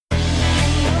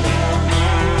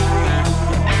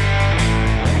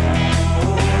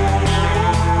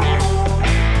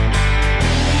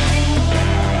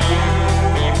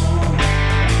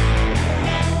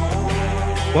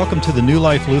Welcome to the New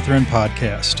Life Lutheran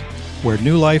Podcast, where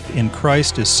new life in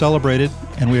Christ is celebrated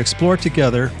and we explore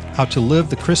together how to live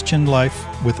the Christian life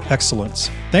with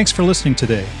excellence. Thanks for listening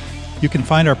today. You can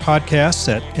find our podcasts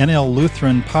at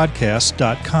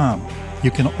nllutheranpodcast.com.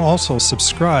 You can also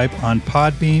subscribe on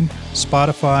Podbean,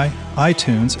 Spotify,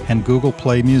 iTunes, and Google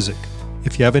Play Music.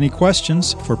 If you have any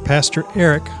questions for Pastor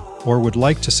Erik or would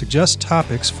like to suggest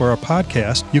topics for our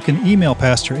podcast, you can email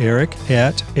Pastor Erik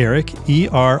at Erik,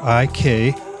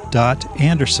 E-R-I-K,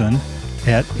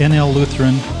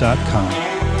 .anderson@nllutheran.com.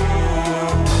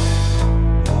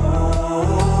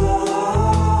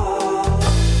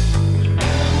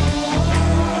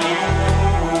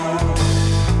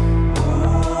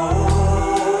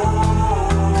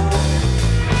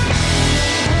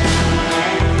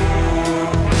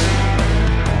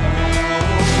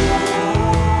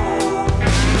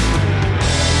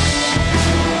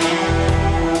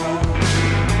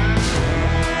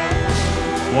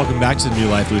 Welcome back to the New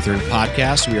Life Lutheran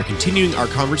Podcast. We are continuing our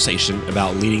conversation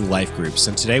about leading life groups,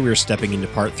 and today we are stepping into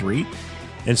part 3.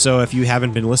 And so if you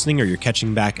haven't been listening or you're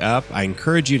catching back up, I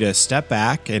encourage you to step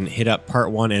back and hit up part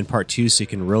 1 and part 2 so you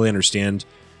can really understand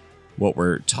what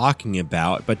we're talking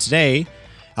about. But today,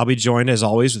 I'll be joined, as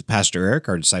always, with Pastor Erik,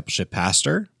 our discipleship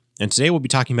pastor, and today we'll be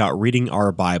talking about reading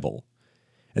our Bible.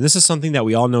 And this is something that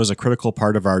we all know is a critical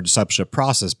part of our discipleship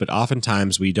process, but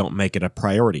oftentimes we don't make it a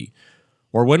priority.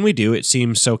 Or when we do, it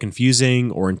seems so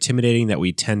confusing or intimidating that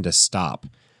we tend to stop.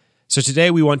 So today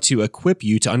we want to equip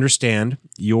you to understand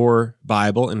your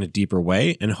Bible in a deeper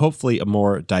way and hopefully a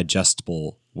more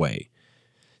digestible way.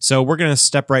 So we're going to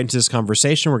step right into this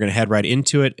conversation. We're going to head right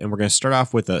into it, and we're going to start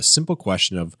off with a simple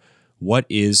question of what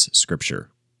is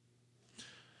Scripture?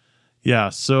 Yeah,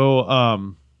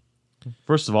 so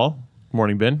first of all, good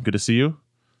morning, Ben. Good to see you.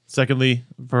 Secondly,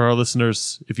 for our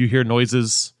listeners, if you hear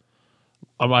noises,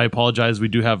 I apologize. We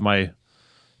do have my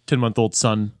 10-month-old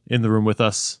son in the room with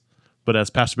us. But as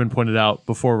Pastor Ben pointed out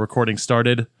before recording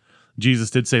started,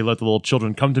 Jesus did say, "Let the little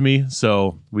children come to me."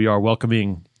 So we are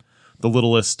welcoming the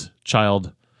littlest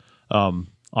child on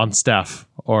staff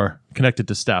or connected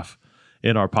to staff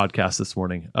in our podcast this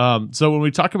morning. So when we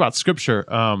talk about Scripture,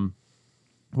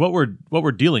 what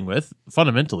we're dealing with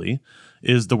fundamentally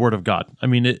is the Word of God. I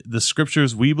mean, the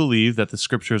Scriptures, we believe that the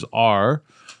Scriptures are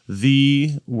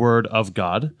the Word of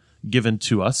God given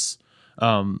to us.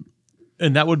 And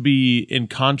that would be in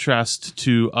contrast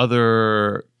to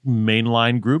other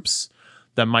mainline groups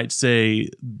that might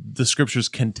say the Scriptures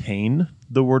contain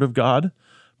the Word of God,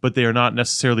 but they are not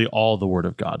necessarily all the Word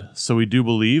of God. So we do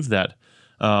believe that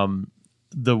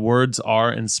the words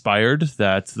are inspired,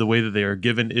 that the way that they are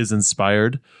given is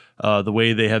inspired, the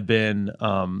way they have been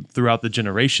throughout the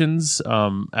generations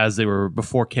as they were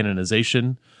before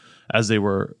canonization, as they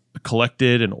were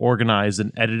collected and organized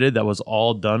and edited. That was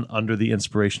all done under the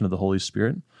inspiration of the Holy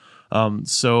Spirit.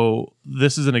 So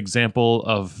this is an example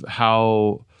of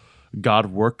how God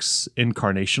works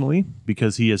incarnationally,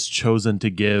 because he has chosen to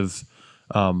give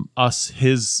us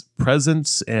his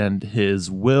presence and his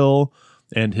will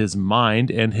and his mind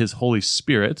and his Holy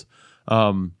Spirit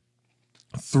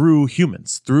through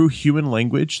humans, through human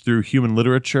language, through human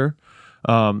literature.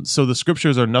 So the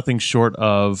Scriptures are nothing short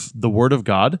of the Word of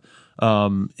God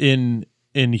in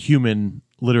human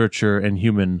literature and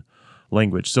human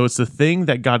language. So it's the thing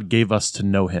that God gave us to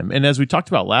know him. And as we talked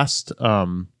about last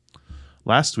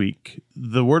week,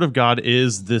 the Word of God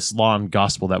is this law and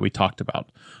gospel that we talked about.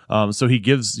 So he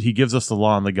gives us the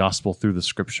law and the gospel through the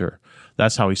Scripture.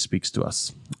 That's how he speaks to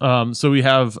us. So we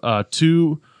have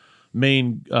two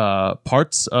main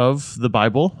parts of the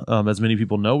Bible. As many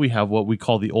people know, we have what we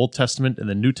call the Old Testament and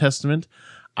the New Testament.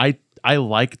 I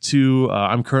like to,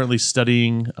 I'm currently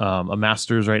studying a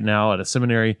master's right now at a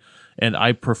seminary, and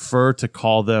I prefer to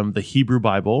call them the Hebrew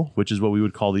Bible, which is what we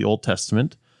would call the Old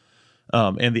Testament,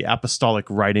 and the Apostolic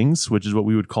Writings, which is what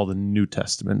we would call the New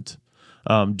Testament,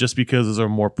 just because those are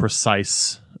more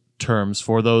precise terms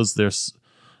for those. There's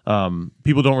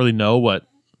people don't really know what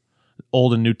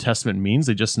Old and New Testament means.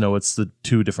 They just know it's the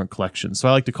two different collections. So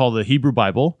I like to call the Hebrew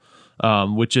Bible,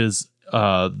 which is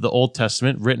the Old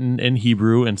Testament written in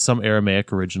Hebrew and some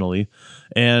Aramaic originally,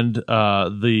 and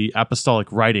the Apostolic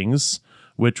Writings,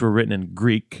 which were written in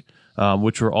Greek,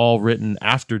 which were all written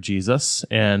after Jesus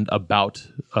and about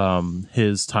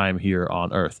his time here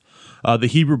on earth. The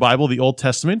Hebrew Bible, the Old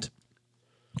Testament,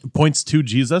 points to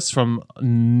Jesus from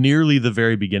nearly the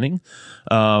very beginning.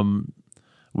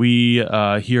 We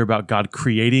hear about God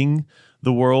creating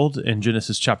the world in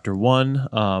Genesis chapter 1.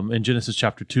 In Genesis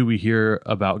chapter 2, we hear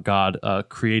about God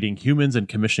creating humans and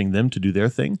commissioning them to do their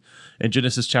thing. In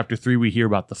Genesis chapter 3, we hear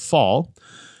about the fall.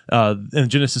 And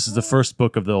Genesis is the first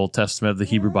book of the Old Testament of the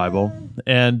Hebrew Bible.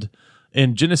 And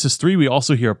in Genesis 3, we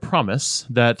also hear a promise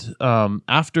that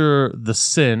after the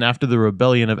sin, after the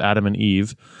rebellion of Adam and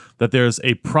Eve, that there's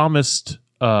a promised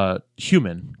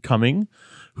human coming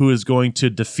who is going to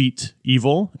defeat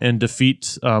evil and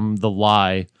defeat the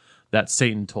lie that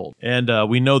Satan told. And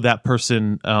we know that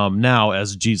person now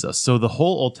as Jesus. So the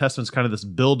whole Old Testament is kind of this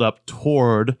build up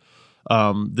toward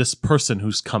this person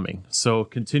who's coming. So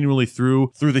continually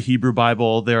through the Hebrew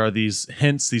Bible, there are these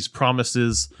hints, these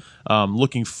promises,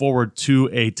 looking forward to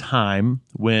a time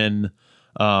when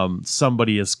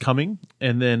somebody is coming.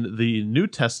 And then the New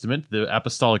Testament, the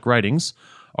apostolic writings,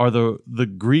 are the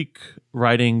Greek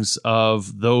writings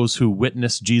of those who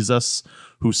witnessed Jesus,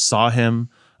 who saw him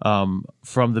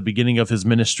from the beginning of his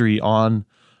ministry on,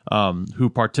 who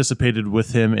participated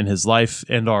with him in his life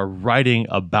and are writing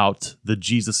about the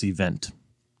Jesus event.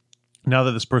 Now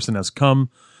that this person has come,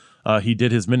 he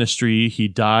did his ministry, he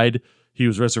died, he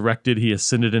was resurrected, he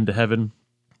ascended into heaven.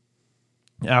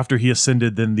 After he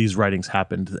ascended, then these writings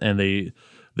happened, and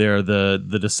they're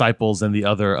the disciples and the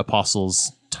other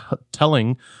apostles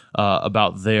telling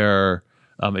about their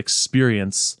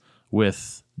experience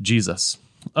with Jesus.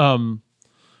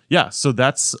 So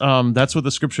that's what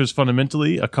the scripture is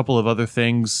fundamentally. A couple of other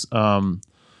things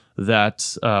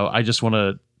that I just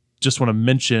want to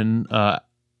mention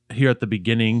here at the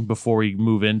beginning before we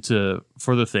move into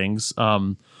further things.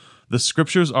 The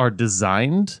scriptures are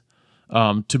designed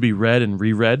to be read and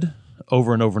reread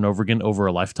over and over and over again over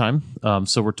a lifetime.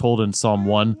 So we're told in Psalm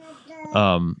 1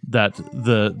 that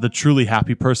the truly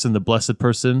happy person, the blessed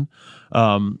person,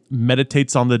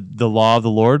 meditates on the law of the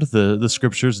Lord, the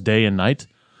scriptures, day and night.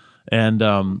 And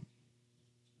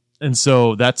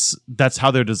so that's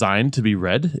how they're designed to be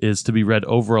read, is to be read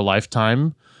over a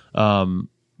lifetime,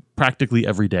 practically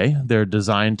every day. They're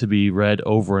designed to be read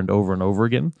over and over and over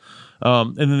again.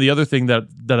 And then the other thing that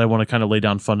I want to kind of lay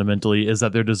down fundamentally is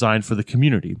that they're designed for the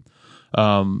community.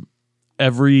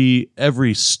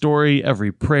 Every story,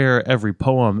 every prayer, every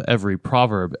poem, every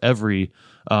proverb, every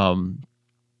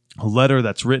letter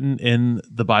that's written in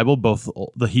the Bible, both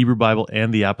the Hebrew Bible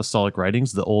and the apostolic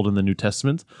writings, the Old and the New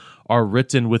Testament, are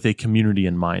written with a community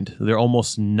in mind. They're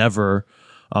almost never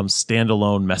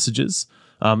standalone messages.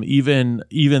 Even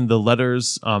the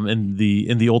letters in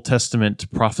the Old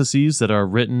Testament prophecies that are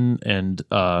written and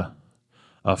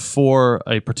for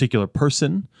a particular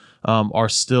person are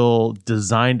still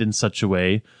designed in such a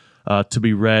way to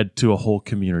be read to a whole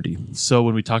community. So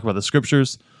when we talk about the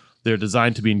scriptures, they're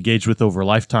designed to be engaged with over a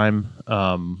lifetime,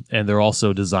 and they're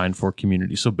also designed for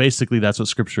community. So basically, that's what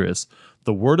Scripture is.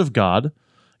 The Word of God,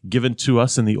 given to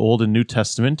us in the Old and New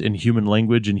Testament, in human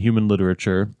language and human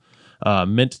literature,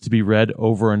 meant to be read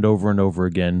over and over and over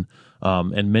again,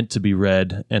 and meant to be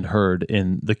read and heard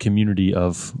in the community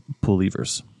of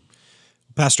believers.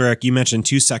 Pastor Erik, you mentioned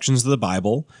two sections of the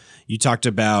Bible. You talked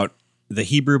about the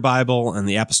Hebrew Bible and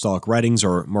the apostolic writings,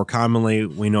 or more commonly,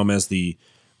 we know them as the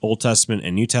Old Testament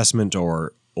and New Testament,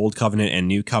 or Old Covenant and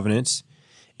New Covenant.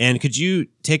 And could you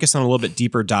take us on a little bit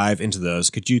deeper dive into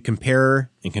those? Could you compare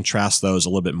and contrast those a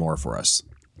little bit more for us?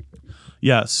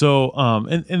 Yeah. So,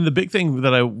 and the big thing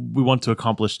that we want to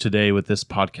accomplish today with this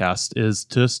podcast is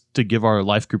just to give our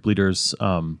life group leaders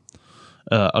an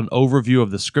overview of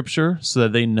the scripture so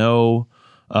that they know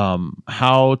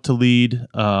how to lead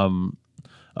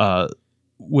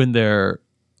when they're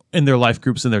in their life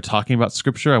groups and they're talking about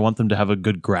scripture. I want them to have a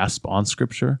good grasp on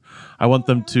scripture. I want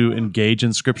them to engage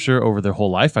in scripture over their whole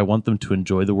life. I want them to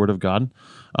enjoy the word of God.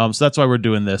 So that's why we're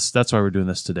doing this. That's why we're doing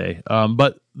this today.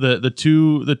 But the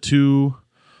two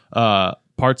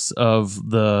parts of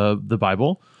the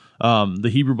Bible, the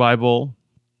Hebrew Bible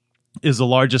is the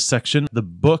largest section. The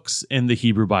books in the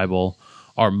Hebrew Bible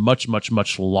are much, much,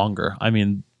 much longer. I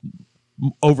mean,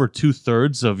 over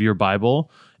 2/3 of your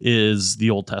Bible is the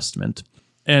Old Testament.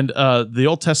 And the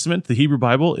Old Testament, the Hebrew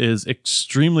Bible, is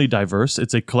extremely diverse.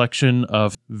 It's a collection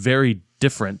of very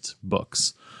different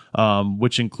books,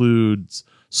 which includes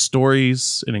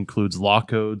stories, it includes law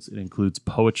codes, it includes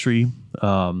poetry,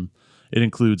 it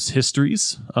includes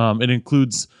histories, it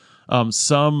includes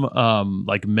some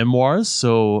like memoirs.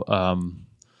 So,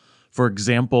 for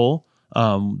example,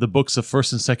 the books of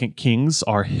 1st and 2nd Kings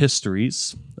are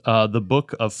histories. The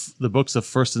books of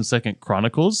 1st and 2nd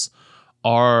Chronicles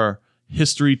are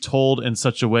history told in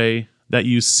such a way that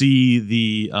you see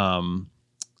the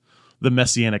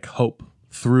messianic hope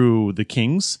through the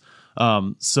kings.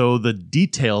 So the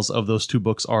details of those two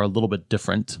books are a little bit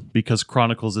different because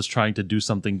Chronicles is trying to do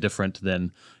something different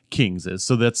than Kings is.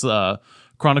 So that's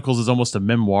Chronicles is almost a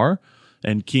memoir,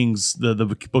 and Kings, the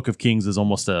book of Kings, is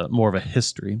almost more of a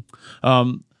history.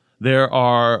 There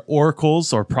are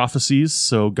oracles or prophecies,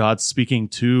 so God's speaking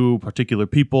to particular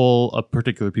people, a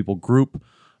particular people group.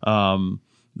 And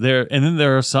then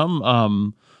there are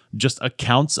some just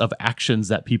accounts of actions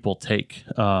that people take.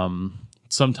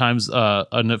 Sometimes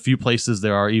in a few places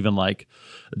there are even like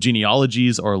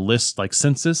genealogies or lists like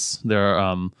census. There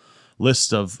are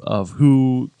lists of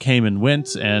who came and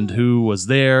went and who was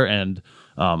there and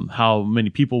how many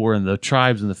people were in the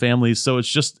tribes and the families. So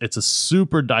it's a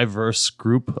super diverse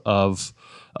group of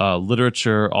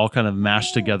literature all kind of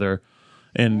mashed together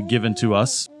and given to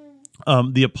us.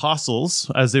 The apostles,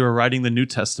 as they were writing the New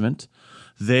Testament,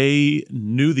 they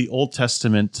knew the Old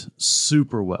Testament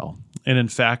super well. And in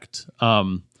fact,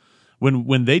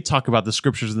 when they talk about the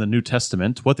scriptures in the New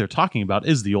Testament, what they're talking about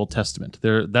is the Old Testament.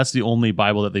 That's the only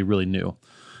Bible that they really knew.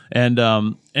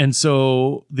 And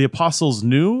so the apostles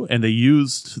knew, and they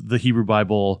used the Hebrew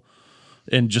Bible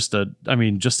in just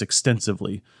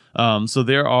extensively. So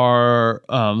there are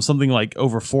something like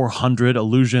over 400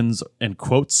 allusions and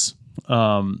quotes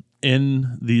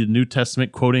in the New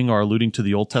Testament, quoting or alluding to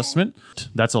the Old Testament.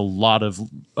 That's a lot of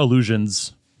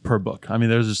allusions per book. I mean,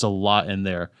 there's just a lot in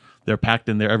there. They're packed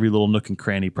in there. Every little nook and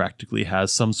cranny practically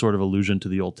has some sort of allusion to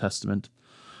the Old Testament.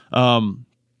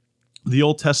 The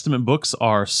Old Testament books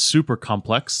are super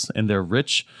complex and they're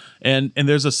rich. And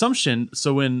there's assumption.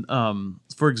 So when,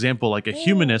 for example, like a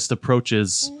humanist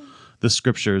approaches the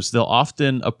scriptures, they'll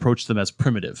often approach them as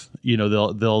primitive.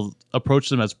 They'll approach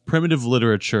them as primitive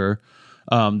literature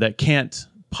that can't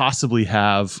possibly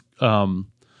have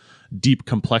deep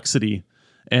complexity.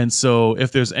 And so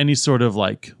if there's any sort of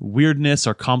like weirdness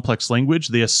or complex language,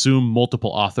 they assume multiple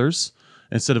authors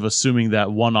instead of assuming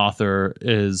that one author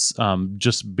is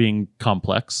just being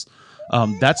complex.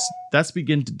 That's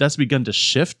begun to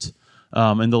shift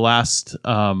in the last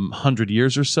 100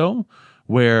 years or so,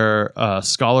 where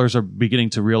scholars are beginning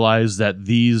to realize that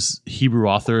these Hebrew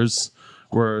authors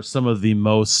were some of the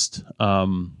most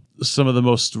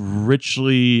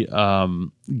richly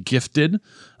gifted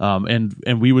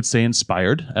and we would say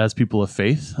inspired as people of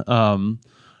faith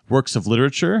works of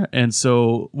literature. And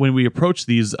so when we approach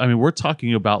these, I mean, we're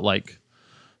talking about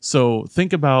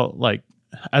think about like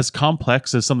as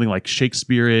complex as something like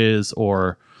Shakespeare is,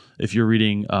 or if you're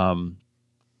reading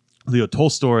Leo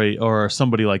Tolstoy or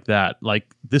somebody like that.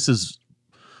 Like these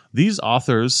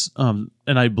authors, and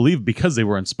I believe because they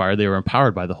were inspired, they were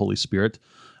empowered by the Holy Spirit,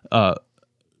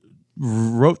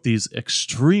 wrote these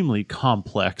extremely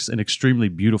complex and extremely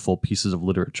beautiful pieces of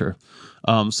literature.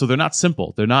 So they're not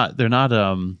simple. They're not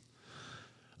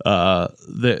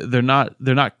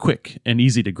quick and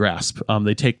easy to grasp.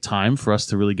 They take time for us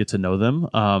to really get to know them.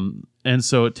 And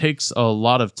so it takes a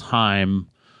lot of time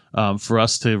for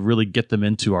us to really get them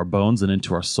into our bones and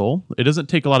into our soul. It doesn't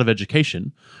take a lot of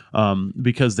education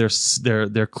because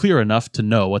they're clear enough to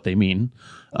know what they mean.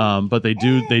 But they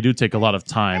do take a lot of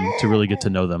time to really get to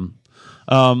know them.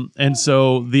 And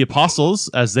so the apostles,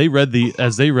 as they read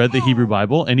the Hebrew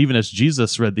Bible, and even as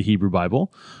Jesus read the Hebrew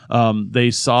Bible,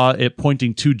 they saw it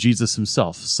pointing to Jesus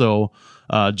himself. So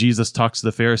Jesus talks to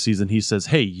the Pharisees and he says,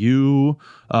 "Hey, you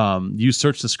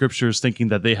search the scriptures thinking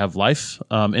that they have life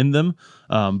in them,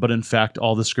 but in fact,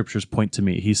 all the scriptures point to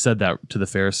me." He said that to the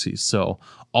Pharisees. So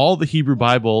all the Hebrew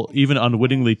Bible, even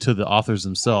unwittingly to the authors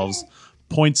themselves,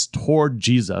 points toward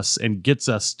Jesus and gets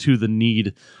us to the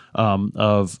need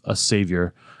of a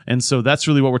savior. And so that's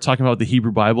really what we're talking about with the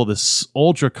Hebrew Bible, this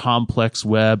ultra complex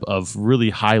web of really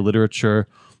high literature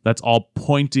that's all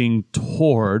pointing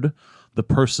toward the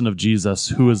person of Jesus,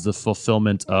 who is the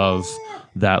fulfillment of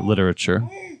that literature.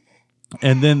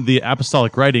 And then the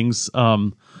apostolic writings,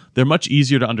 they're much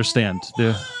easier to understand.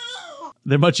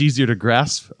 They're much easier to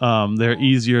grasp. They're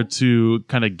easier to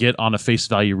kind of get on a face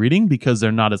value reading because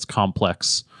they're not as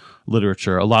complex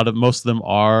literature. Most of them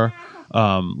are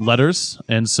letters,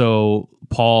 and so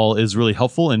Paul is really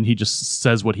helpful, and he just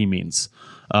says what he means.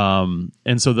 And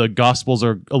so the Gospels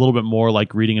are a little bit more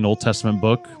like reading an Old Testament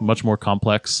book, much more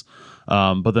complex.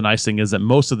 But the nice thing is that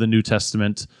most of the New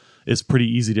Testament is pretty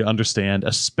easy to understand,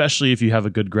 especially if you have a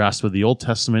good grasp of the Old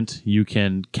Testament. You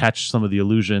can catch some of the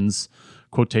allusions,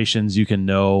 quotations. You can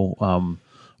know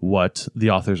what the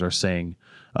authors are saying.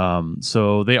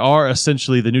 So they are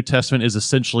essentially, the New Testament is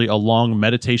essentially a long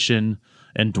meditation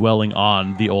and dwelling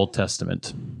on the Old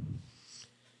Testament.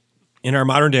 In our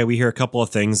modern day, we hear a couple of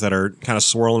things that are kind of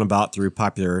swirling about through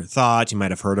popular thought. You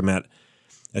might have heard them at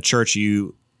a church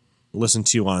you listen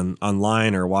to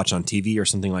online or watch on TV or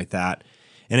something like that.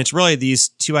 And it's really these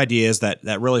two ideas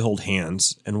that really hold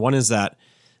hands. And one is that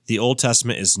the Old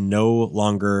Testament is no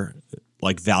longer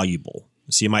like valuable.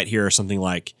 So you might hear something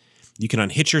like, you can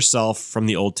unhitch yourself from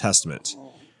the Old Testament.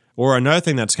 Or another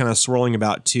thing that's kind of swirling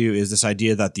about too is this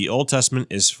idea that the Old Testament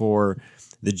is for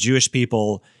the Jewish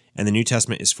people and the New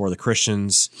Testament is for the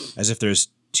Christians, as if there's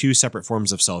two separate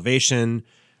forms of salvation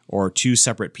or two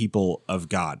separate people of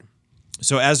God.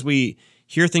 So as we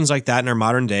hear things like that in our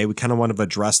modern day, we kind of want to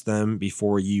address them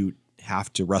before you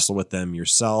have to wrestle with them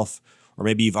yourself, or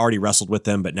maybe you've already wrestled with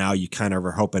them, but now you kind of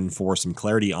are hoping for some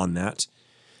clarity on that.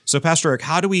 So Pastor Erik,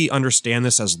 how do we understand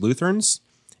this as Lutherans?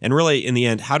 And really, in the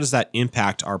end, how does that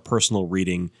impact our personal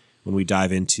reading when we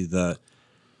dive into the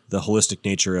holistic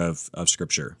nature of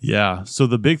Scripture? Yeah. So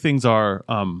the big things are,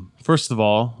 first of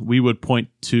all, we would point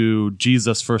to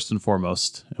Jesus first and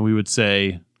foremost, and we would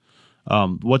say,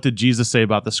 what did Jesus say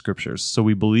about the Scriptures? So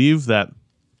we believe that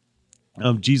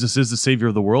Jesus is the Savior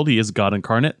of the world. He is God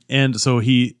incarnate. And so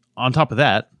he, on top of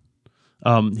that,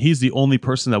 he's the only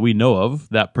person that we know of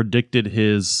that predicted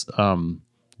his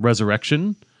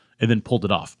resurrection and then pulled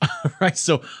it off, right?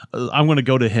 So I'm going to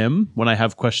go to him when I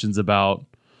have questions about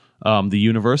the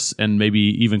universe and maybe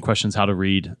even questions how to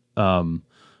read the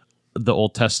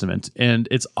Old Testament. And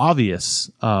it's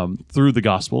obvious through the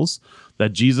Gospels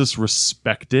that Jesus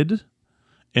respected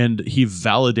and he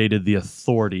validated the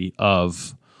authority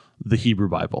of the Hebrew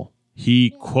Bible. He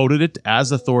quoted it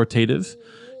as authoritative.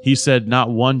 He said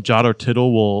not one jot or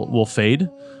tittle will fade.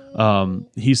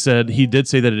 He did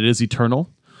say that it is eternal.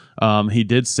 He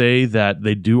did say that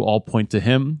they do all point to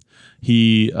him.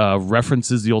 He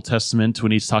references the Old Testament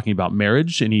when he's talking about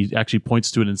marriage, and he actually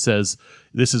points to it and says,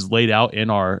 this is laid out in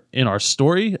our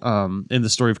story, in the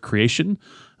story of creation.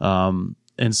 And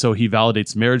so he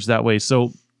validates marriage that way.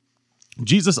 So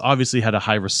Jesus obviously had a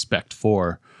high respect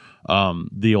for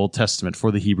the Old Testament,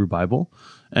 for the Hebrew Bible.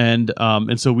 And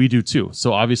so we do too.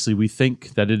 So obviously we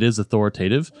think that it is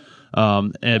authoritative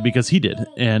and because he did.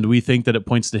 And we think that it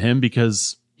points to him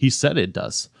because he said it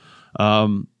does.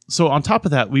 So on top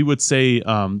of that, we would say,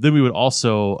 then we would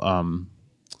also,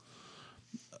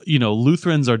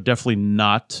 Lutherans are definitely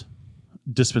not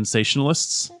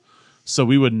dispensationalists. So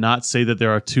we would not say that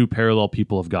there are two parallel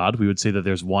people of God. We would say that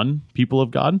there's one people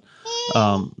of God,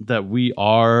 that we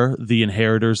are the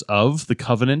inheritors of the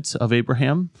covenant of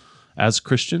Abraham as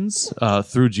Christians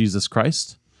through Jesus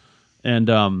Christ.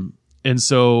 And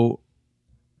so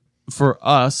for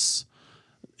us,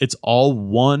 it's all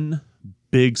one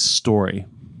big story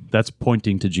that's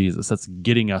pointing to Jesus, that's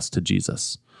getting us to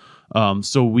Jesus.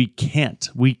 So we can't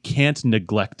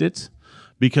neglect it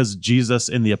because Jesus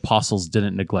and the apostles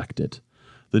didn't neglect it.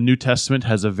 The New Testament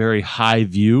has a very high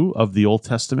view of the Old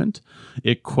Testament.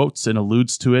 It quotes and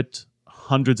alludes to it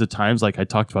hundreds of times, like I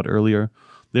talked about earlier.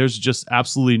 There's just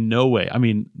absolutely no way. I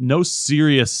mean, no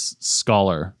serious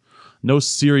scholar, no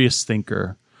serious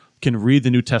thinker can read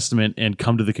the New Testament and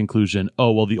come to the conclusion,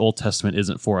 oh, well, the Old Testament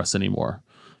isn't for us anymore.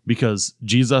 Because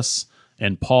Jesus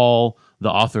and Paul,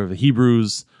 the author of the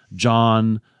Hebrews,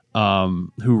 John,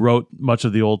 who wrote much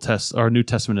of the New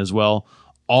Testament as well,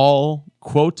 all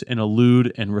quote and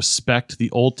allude and respect the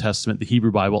Old Testament, the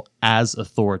Hebrew Bible, as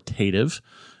authoritative.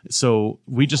 So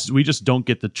we just don't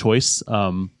get the choice.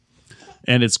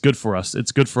 And it's good for us.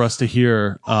 It's good for us to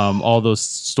hear all those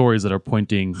stories that are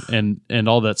pointing and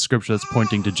all that scripture that's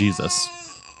pointing to Jesus.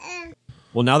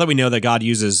 Well, now that we know that God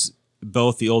uses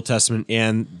both the Old Testament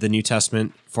and the New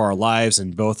Testament for our lives,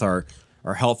 and both are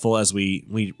helpful as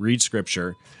we read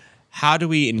Scripture, how do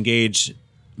we engage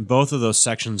both of those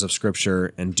sections of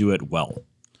Scripture and do it well?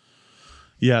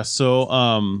 Yeah, so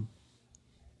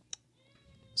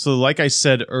like I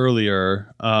said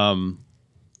earlier,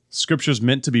 Scripture's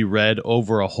meant to be read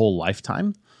over a whole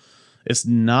lifetime. It's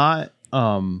not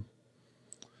a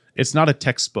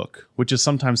textbook, which is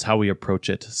sometimes how we approach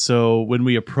it. So when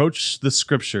we approach the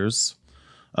Scriptures,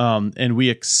 and we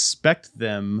expect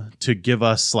them to give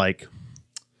us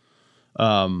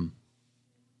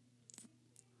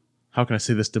how can I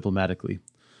say this diplomatically?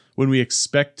 When we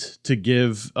expect to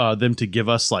give them to give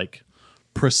us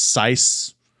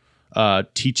precise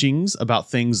teachings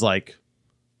about things like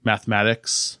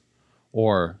mathematics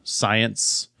or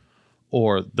science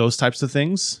or those types of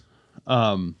things,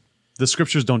 the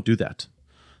Scriptures don't do that.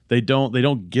 They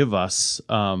don't give us.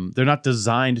 They're not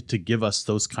designed to give us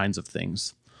those kinds of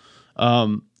things.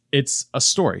 It's a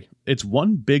story. It's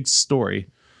one big story.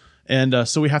 And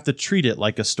so we have to treat it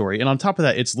like a story. And on top of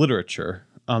that, it's literature.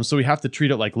 So we have to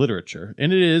treat it like literature.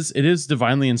 And it is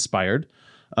divinely inspired.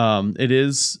 It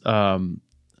is kind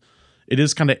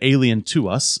of alien to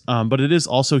us, but it is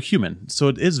also human. So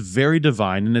it is very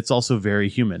divine, and it's also very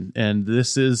human. And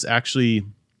this is actually,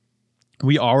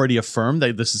 we already affirm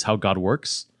that this is how God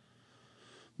works,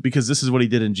 because this is what he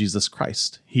did in Jesus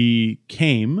Christ. He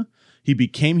came, he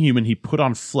became human, he put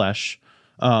on flesh,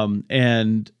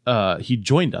 and he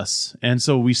joined us. And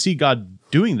so we see God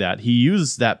doing that. He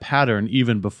used that pattern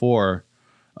even before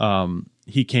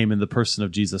he came in the person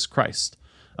of Jesus Christ.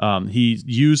 He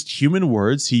used human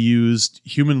words. He used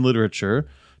human literature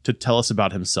to tell us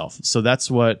about himself. So that's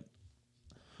what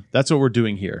we're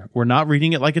doing here. We're not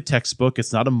reading it like a textbook.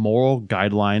 It's not a moral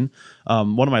guideline.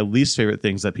 One of my least favorite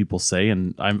things that people say,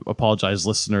 and I apologize,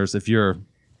 listeners, if you've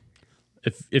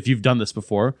done this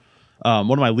before.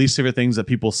 One of my least favorite things that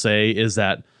people say is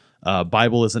that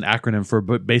Bible is an acronym for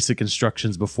basic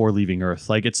instructions before leaving Earth.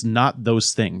 Like, it's not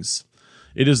those things.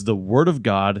 It is the Word of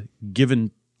God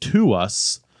given to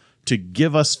us to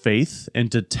give us faith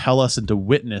and to tell us and to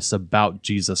witness about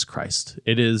Jesus Christ.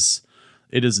 It is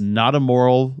not a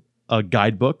moral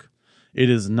guidebook. It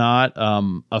is not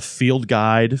a field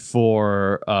guide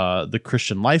for the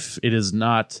Christian life. It is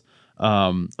not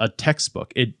a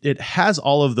textbook. It has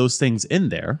all of those things in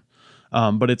there,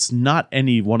 but it's not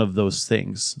any one of those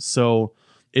things. So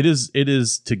it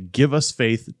is to give us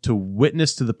faith, to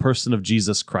witness to the person of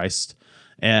Jesus Christ,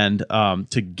 and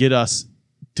to give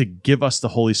us the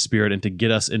Holy Spirit and to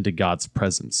get us into God's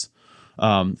presence.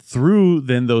 Through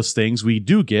then those things, we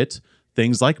do get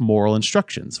things like moral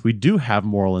instructions. We do have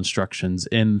moral instructions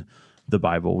in the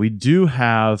Bible. We do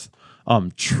have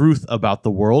truth about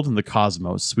the world and the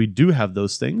cosmos. We do have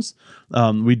those things.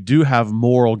 We do have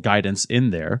moral guidance in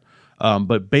there.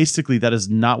 But basically, that is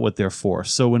not what they're for.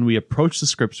 So when we approach the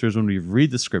scriptures, when we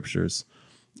read the scriptures,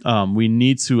 we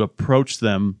need to approach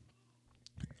them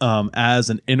as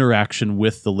an interaction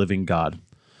with the living God,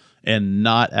 and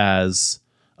not as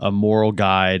a moral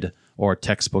guide or a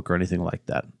textbook or anything like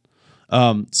that.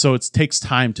 So it takes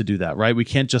time to do that, right? We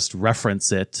can't just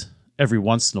reference it every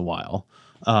once in a while.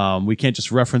 We can't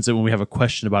just reference it when we have a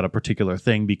question about a particular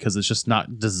thing, because it's just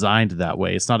not designed that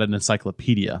way. It's not an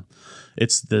encyclopedia.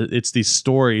 It's these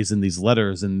stories and these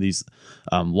letters and these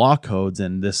law codes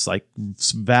and this like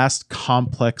vast,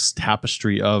 complex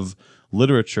tapestry of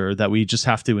literature that we just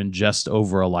have to ingest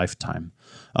over a lifetime.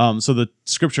 So the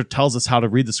scripture tells us how to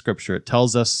read the scripture. It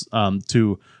tells us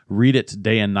to read it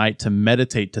day and night, to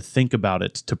meditate, to think about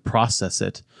it, to process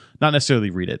it, not necessarily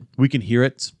read it. We can hear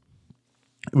it.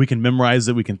 We can memorize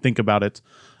it. We can think about it.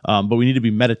 But we need to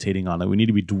be meditating on it. We need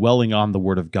to be dwelling on the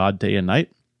word of God day and night.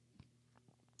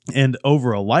 And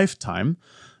over a lifetime,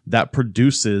 that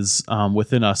produces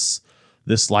within us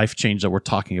this life change that we're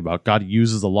talking about. God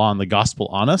uses the law and the gospel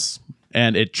on us,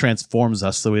 and it transforms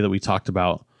us the way that we talked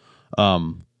about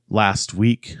last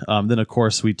week. Then, of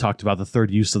course, we talked about the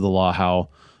third use of the law, how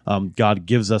God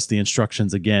gives us the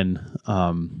instructions again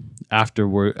after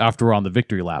we're on the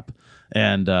victory lap,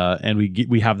 and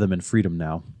we have them in freedom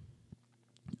now.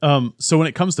 So when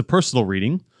it comes to personal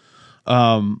reading,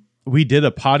 we did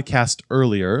a podcast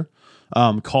earlier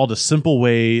called "A Simple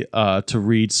Way to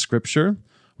Read Scripture,"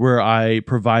 where I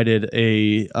provided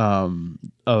a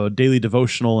daily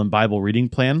devotional and Bible reading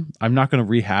plan. I'm not going to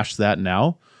rehash that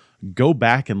now. Go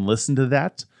back and listen to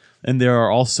that. And there are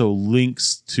also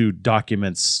links to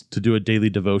documents to do a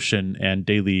daily devotion and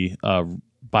daily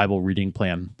Bible reading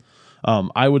plan.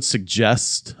 I would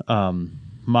suggest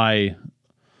my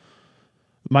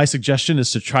suggestion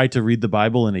is to try to read the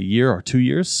Bible in a year or 2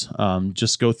 years.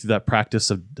 Just go through that practice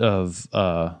of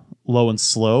low and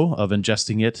slow, of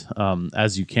ingesting it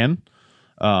as you can.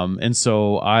 And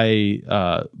so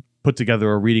I put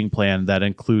together a reading plan that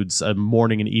includes a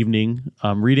morning and evening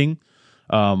reading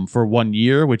for 1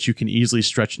 year, which you can easily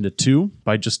stretch into 2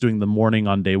 by just doing the morning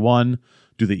on day 1,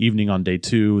 do the evening on day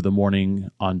 2, the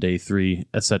morning on day 3,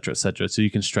 et cetera, et cetera. So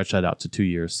you can stretch that out to 2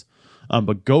 years.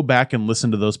 But go back and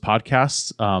listen to those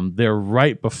podcasts. They're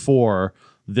right before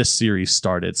this series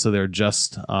started. So they're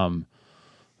just 4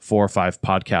 or 5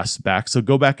 podcasts back. So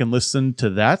go back and listen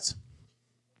to that,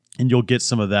 and you'll get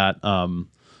some of that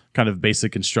kind of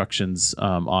basic instructions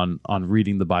on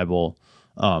reading the Bible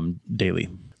daily.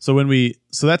 So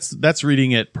that's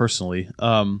reading it personally.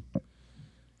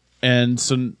 And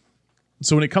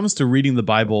so when it comes to reading the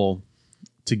Bible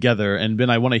together, and Ben,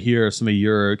 I want to hear some of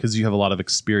because you have a lot of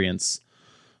experience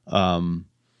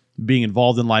being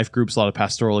involved in life groups, a lot of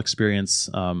pastoral experience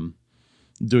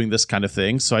doing this kind of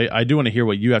thing. So I do want to hear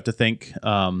what you have to think,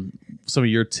 some of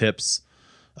your tips.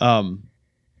 I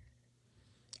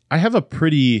have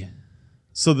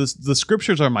so the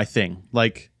scriptures are my thing.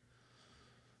 Like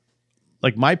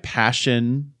my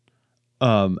passion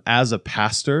as a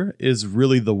pastor is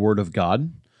really the Word of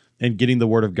God and getting the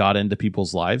Word of God into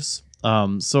people's lives.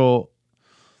 So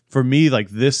for me, like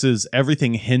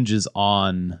everything hinges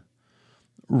on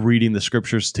reading the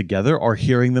scriptures together or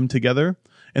hearing them together.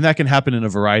 And that can happen in a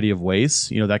variety of ways.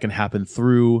 That can happen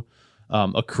through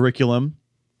a curriculum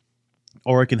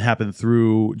or it can happen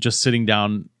through just sitting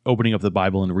down, opening up the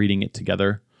Bible and reading it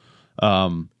together.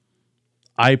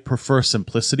 I prefer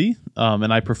simplicity,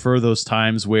 and I prefer those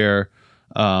times where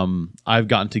I've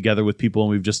gotten together with people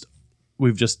and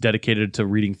we've just dedicated to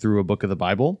reading through a book of the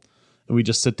Bible, and we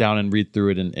just sit down and read through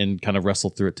it and kind of wrestle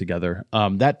through it together.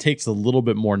 That takes a little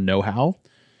bit more know-how,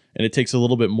 and it takes a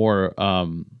little bit more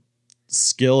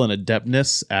skill and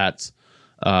adeptness at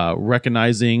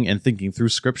recognizing and thinking through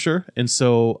Scripture. And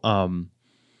so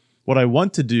what I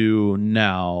want to do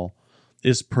now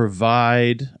is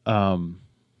provide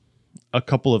a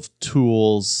couple of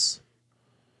tools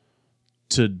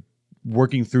to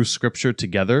working through Scripture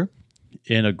together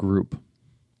in a group.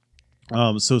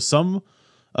 So some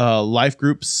life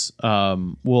groups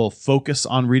will focus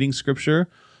on reading Scripture.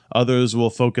 Others will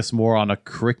focus more on a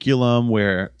curriculum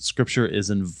where Scripture is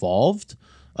involved,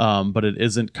 but it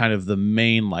isn't kind of the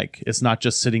main, like, it's not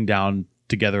just sitting down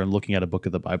together and looking at a book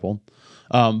of the Bible.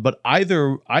 But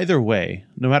either way,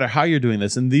 no matter how you're doing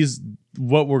this, and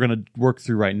what we're going to work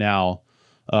through right now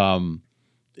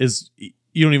is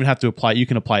you don't even have to apply. You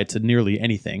can apply it to nearly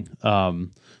anything.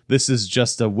 This is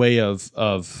just a way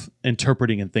of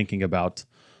interpreting and thinking about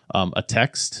a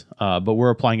text, but we're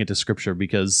applying it to Scripture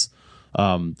because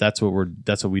that's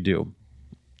what we do.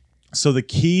 So the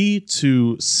key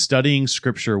to studying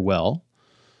Scripture well,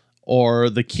 or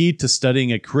the key to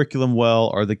studying a curriculum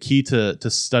well, or the key to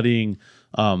studying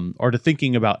or to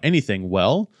thinking about anything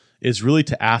well, is really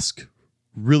to ask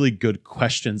really good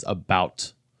questions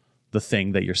about the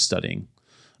thing that you're studying,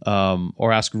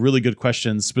 or ask really good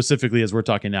questions specifically as we're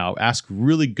talking now. Ask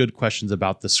really good questions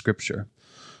about the Scripture.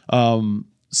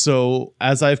 So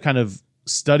as I've kind of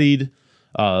studied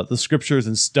the Scriptures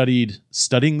and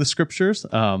studying the Scriptures,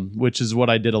 which is what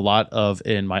I did a lot of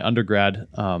in my undergrad,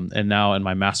 and now in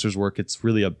my master's work, it's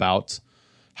really about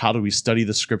how do we study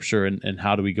the Scripture and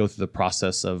how do we go through the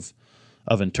process of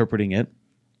interpreting it.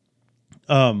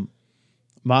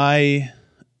 My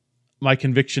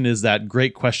conviction is that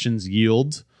great questions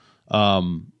yield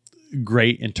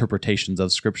great interpretations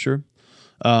of Scripture.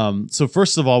 So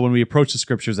first of all, when we approach the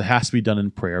Scriptures, it has to be done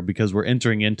in prayer because we're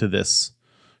entering into this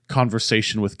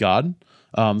conversation with God.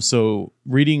 So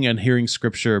reading and hearing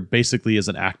Scripture basically is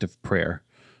an act of prayer,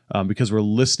 because we're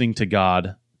listening to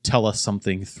God tell us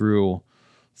something through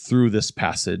this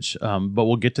passage. But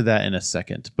we'll get to that in a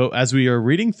second. But as we are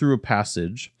reading through a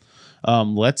passage,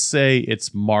 let's say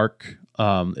it's Mark.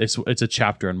 It's a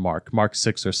chapter in Mark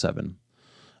 6 or 7.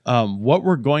 What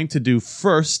we're going to do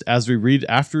first, after we read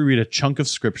a chunk of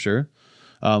Scripture,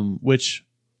 which,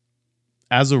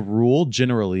 as a rule,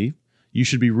 generally, you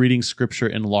should be reading Scripture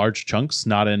in large chunks,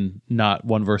 not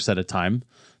one verse at a time.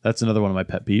 That's another one of my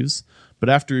pet peeves. But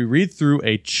after we read through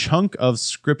a chunk of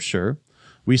Scripture,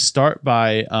 we start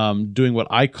by doing what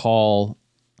I call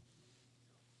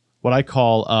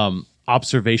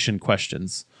observation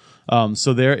questions.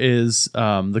 So there is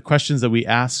the questions that we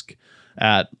ask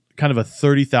at kind of a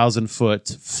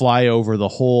 30,000-foot fly over the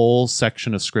whole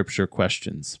section of Scripture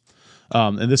questions.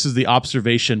 And this is the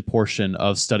observation portion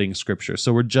of studying Scripture.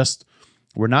 So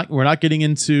we're not getting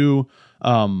into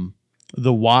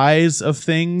the whys of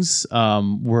things.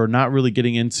 We're not really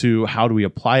getting into how do we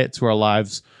apply it to our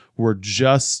lives. We're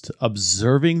just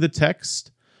observing the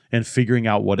text and figuring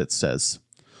out what it says.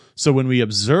 So when we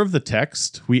observe the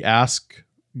text, we ask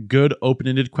good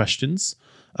open-ended questions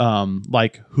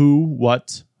like who,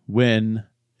 what, when,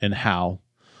 and how.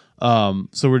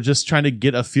 So we're just trying to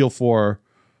get a feel for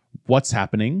what's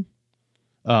happening,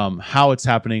 how it's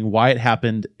happening, why it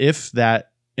happened, if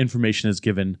that information is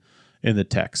given in the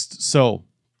text. So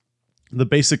the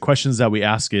basic questions that we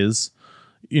ask is,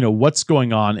 what's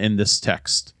going on in this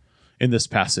text, in this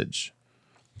passage?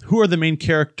 Who are the main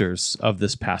characters of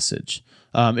this passage?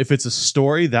 If it's a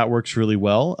story, that works really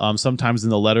well. Sometimes in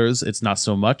the letters, it's not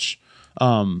so much.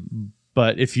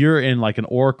 But if you're in like an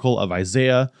oracle of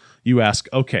Isaiah, you ask,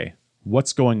 okay,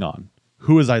 what's going on?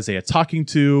 Who is Isaiah talking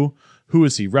to? Who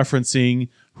is he referencing?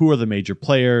 Who are the major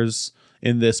players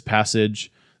in this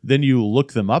passage? Then you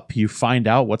look them up. You find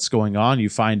out what's going on. You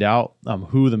find out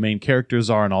who the main characters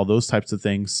are and all those types of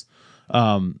things.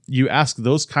 You ask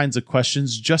those kinds of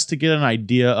questions just to get an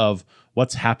idea of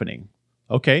what's happening.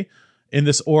 Okay, in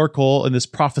this oracle, in this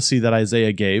prophecy that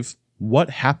Isaiah gave, what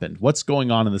happened? What's going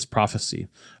on in this prophecy?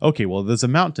 Okay, well, there's a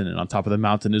mountain, and on top of the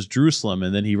mountain is Jerusalem,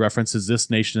 and then he references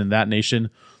this nation and that nation.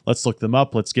 Let's look them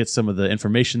up. Let's get some of the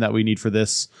information that we need for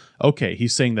this. Okay,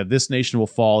 he's saying that this nation will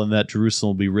fall and that Jerusalem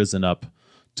will be risen up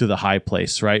to the high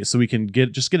place, right? So we can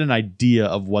get an idea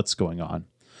of what's going on.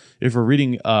 If we're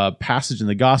reading a passage in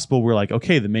the gospel, we're like,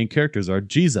 okay, the main characters are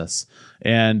Jesus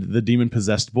and the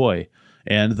demon-possessed boy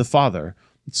and the father.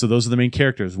 So those are the main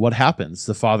characters. What happens?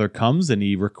 The father comes and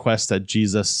he requests that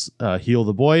Jesus heal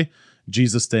the boy.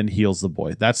 Jesus then heals the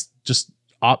boy. That's just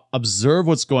observe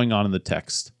what's going on in the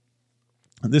text.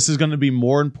 This is going to be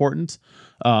more important.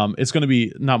 It's going to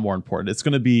be not more important. It's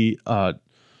going to be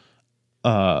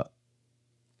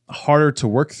harder to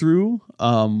work through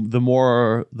the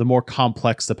more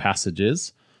complex the passage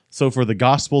is. So for the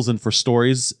Gospels and for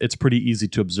stories, it's pretty easy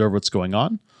to observe what's going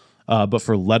on. But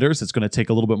for letters, it's going to take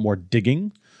a little bit more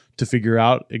digging to figure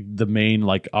out the main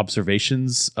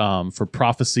observations. For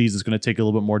prophecies, it's going to take a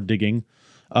little bit more digging.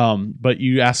 But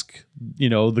you ask,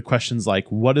 the questions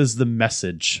like, what is the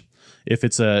message? If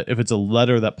it's a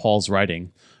letter that Paul's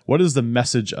writing, what is the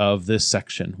message of this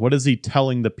section? What is he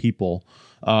telling the people?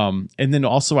 And then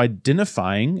also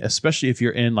identifying, especially if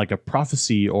you're in a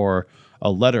prophecy or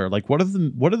a letter, what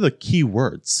are the key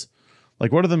words?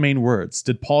 What are the main words?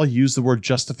 Did Paul use the word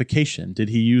justification? Did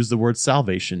he use the word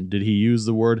salvation? Did he use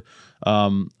the word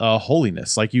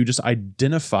holiness? You just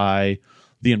identify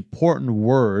the important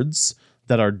words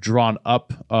that are drawn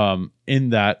up in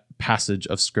that passage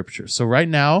of Scripture. So right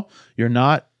now, you're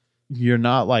not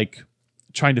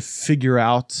trying to figure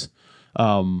out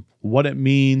what it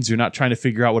means. You're not trying to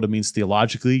figure out what it means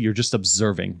theologically. You're just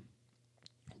observing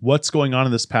what's going on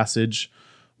in this passage.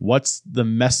 What's the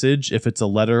message if it's a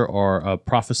letter or a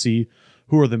prophecy?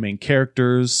 Who are the main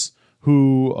characters?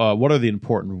 What are the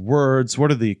important words?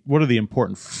 What are the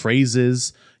important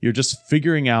phrases? You're just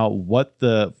figuring out what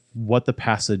the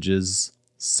passage is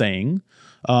saying.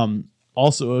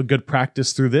 Also, a good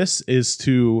practice through this is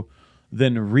to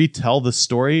then retell the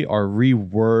story or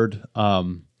reword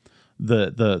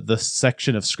the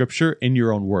section of Scripture in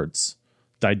your own words.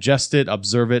 Digest it,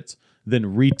 observe it,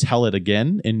 then retell it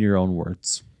again in your own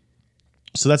words.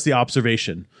 So that's the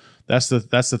observation. That's the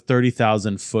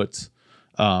 30,000 foot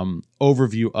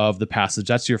overview of the passage.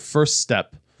 That's your first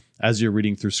step as you're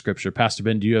reading through Scripture. Pastor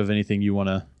Ben, do you have anything you want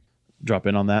to drop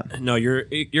in on that? No, you're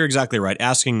exactly right.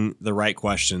 Asking the right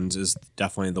questions is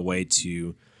definitely the way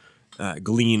to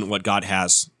glean what God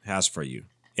has for you.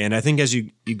 And I think as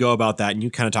you go about that, and you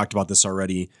kind of talked about this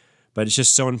already, but it's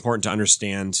just so important to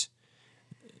understand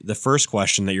the first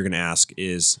question that you're going to ask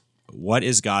is, what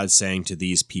is God saying to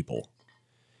these people?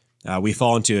 We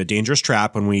fall into a dangerous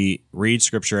trap when we read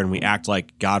Scripture and we act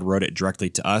like God wrote it directly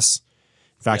to us.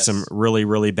 In fact, some really,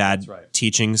 really bad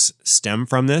teachings stem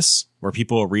from this, where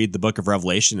people will read the book of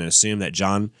Revelation and assume that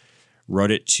John wrote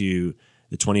it to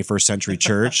the 21st century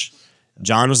church.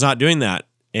 John was not doing that.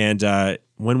 And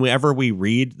whenever we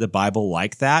read the Bible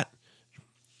like that,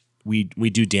 we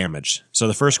do damage. So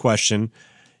the first question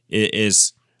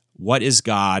is, what is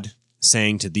God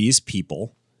saying to these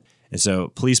people? And so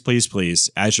please, please, please,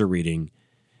 as you're reading,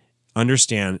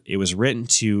 understand it was written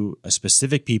to a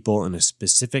specific people in a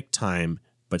specific time,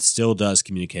 but still does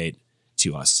communicate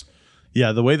to us.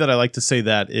 Yeah, the way that I like to say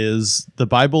that is the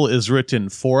Bible is written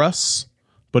for us,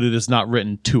 but it is not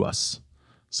written to us.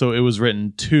 So it was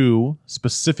written to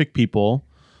specific people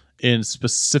in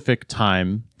specific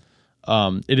time.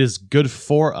 It is good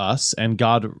for us, and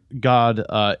God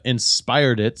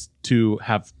inspired it to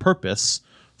have purpose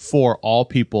for all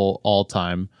people, all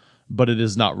time, but it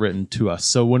is not written to us.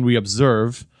 So when we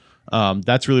observe,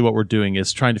 that's really what we're doing,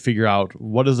 is trying to figure out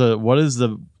what is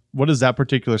that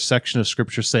particular section of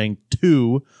Scripture saying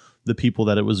to the people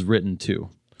that it was written to.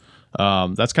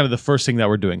 That's kind of the first thing that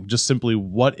we're doing. Just simply,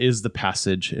 what is the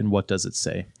passage and what does it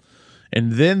say?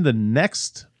 And then the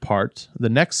next part, the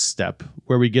next step,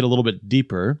 where we get a little bit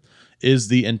deeper, is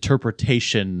the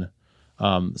interpretation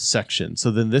section.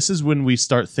 So then this is when we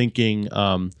start thinking,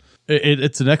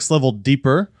 it's the next level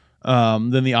deeper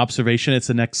than the observation. It's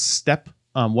the next step.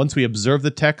 Once we observe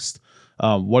the text,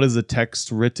 what is the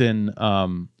text written?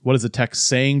 What is the text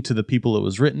saying to the people it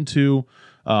was written to?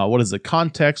 What is the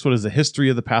context? What is the history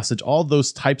of the passage? All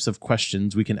those types of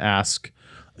questions we can ask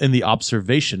in the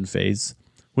observation phase.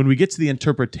 When we get to the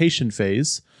interpretation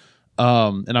phase,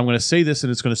 and I'm going to say this and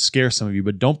it's going to scare some of you,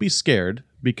 but don't be scared,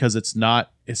 because it's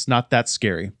not that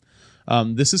scary.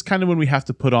 This is kind of when we have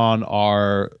to put on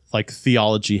our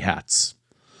theology hats,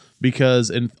 because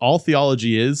all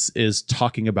theology is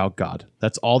talking about God.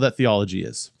 That's all that theology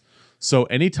is. So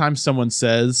anytime someone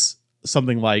says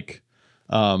something like,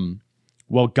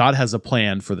 well, God has a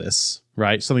plan for this,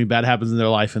 right? Something bad happens in their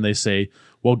life and they say,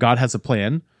 well, God has a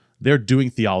plan. They're doing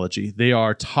theology. They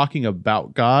are talking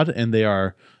about God, and they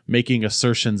are making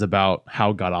assertions about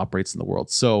how God operates in the world.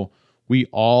 So we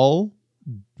all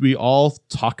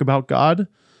talk about God,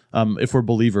 if we're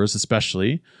believers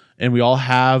especially, and we all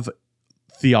have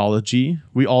theology.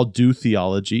 We all do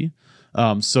theology.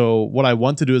 So what I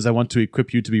want to do is I want to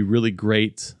equip you to be really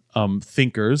great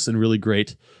thinkers and really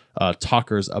great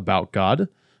talkers about God,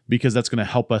 because that's going to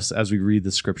help us as we read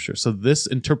the scripture. So this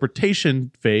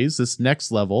interpretation phase, this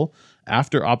next level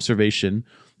after observation,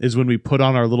 is when we put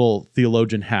on our little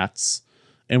theologian hats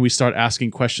and we start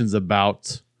asking questions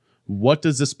about, what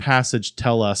does this passage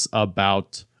tell us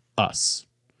about us?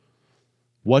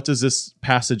 What does this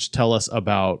passage tell us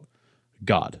about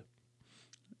God?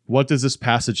 What does this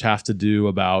passage have to do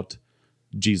about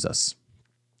Jesus?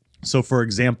 So, for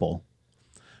example,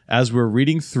 as we're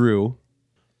reading through,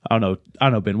 I don't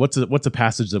know, Ben, what's a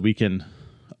passage that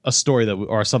a story that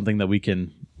or something that we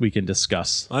can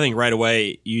discuss? I think right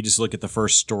away you just look at the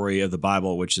first story of the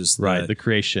Bible, which is the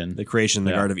creation, the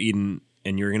Garden of Eden,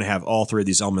 and you're going to have all three of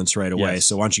these elements right away. Yes.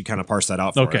 So why don't you kind of parse that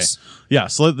out for us? Yeah.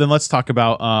 So then let's talk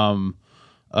about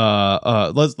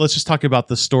let's just talk about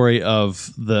the story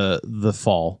of the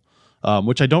fall,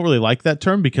 which I don't really like that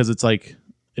term, because it's like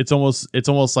it's almost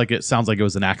like it sounds like it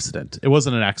was an accident. It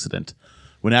wasn't an accident.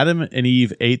 When Adam and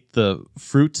Eve ate the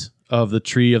fruit of the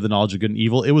tree of the knowledge of good and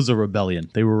evil, it was a rebellion.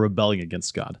 They were rebelling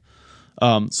against God.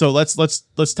 So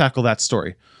let's tackle that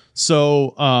story.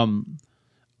 So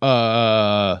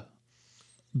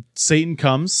Satan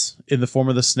comes in the form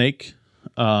of the snake.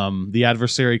 The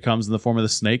adversary comes in the form of the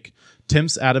snake,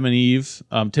 tempts Adam and Eve,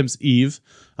 tempts Eve.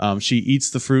 She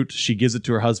eats the fruit. She gives it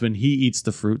to her husband. He eats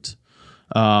the fruit.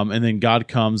 And then God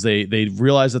comes. They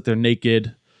realize that they're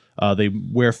naked. They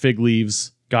wear fig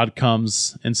leaves. God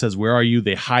comes and says, "Where are you?"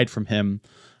 They hide from him.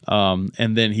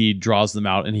 And then he draws them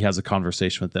out and he has a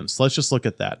conversation with them. So let's just look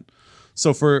at that.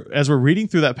 So as we're reading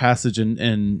through that passage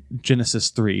in Genesis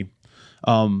 3,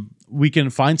 we can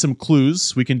find some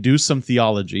clues. We can do some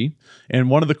theology. And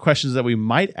one of the questions that we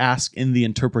might ask in the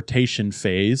interpretation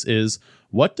phase is,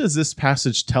 what does this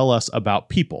passage tell us about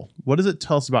people? What does it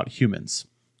tell us about humans?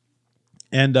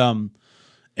 And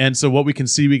so what we can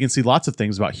see lots of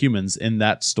things about humans in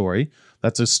that story.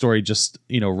 That's a story just,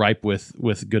 ripe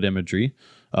with good imagery.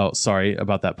 Oh, sorry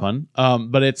about that pun.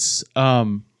 But it's,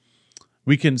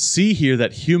 we can see here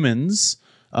that humans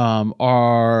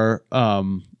are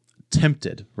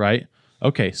tempted, right?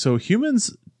 Okay, so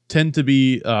humans tend to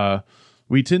be,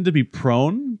 we tend to be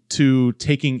prone to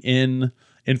taking in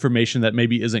information that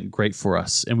maybe isn't great for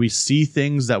us. And we see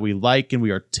things that we like and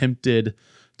we are tempted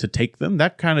to take them.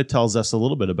 That kind of tells us a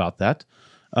little bit about that.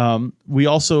 We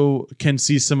also can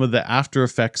see some of the after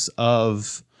effects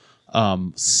of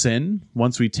sin.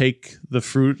 Once we take the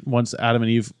fruit, once Adam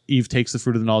and Eve takes the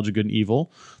fruit of the knowledge of good and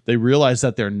evil, they realize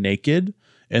that they're naked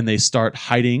and they start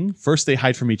hiding. First, they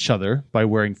hide from each other by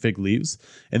wearing fig leaves,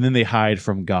 and then they hide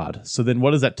from God. So then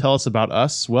what does that tell us about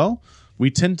us? Well,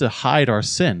 we tend to hide our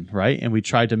sin, right? And we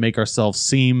try to make ourselves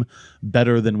seem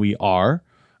better than we are.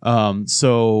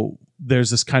 So there's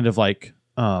this kind of like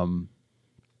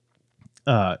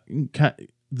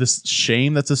this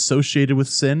shame that's associated with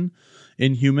sin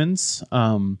in humans.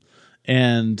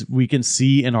 And we can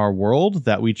see in our world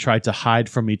that we try to hide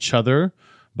from each other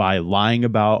by lying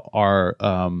about our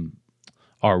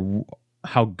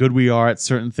how good we are at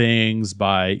certain things.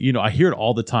 By, I hear it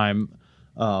all the time.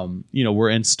 We're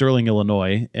in Sterling,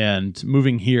 Illinois, and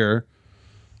moving here,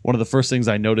 one of the first things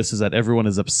I notice is that everyone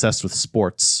is obsessed with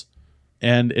sports.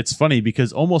 And it's funny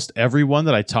because almost everyone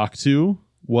that I talked to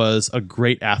was a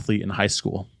great athlete in high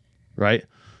school, right?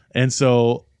 And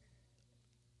so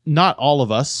not all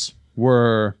of us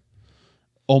were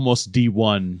almost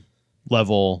D1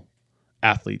 level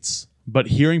athletes, but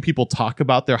hearing people talk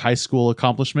about their high school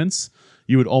accomplishments,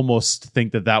 you would almost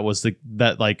think that was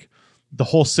the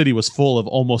whole city was full of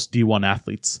almost D1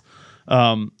 athletes.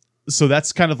 So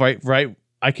that's kind of right.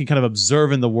 I can kind of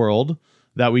observe in the world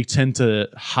that we tend to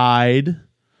hide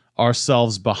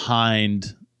ourselves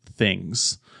behind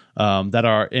things that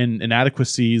are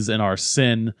inadequacies, and our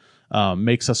sin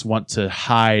makes us want to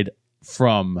hide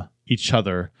from each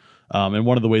other. And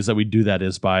one of the ways that we do that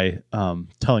is by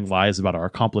telling lies about our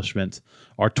accomplishment,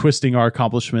 or twisting our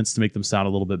accomplishments to make them sound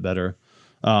a little bit better.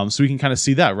 So we can kind of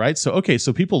see that, right? So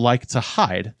people like to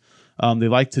hide. They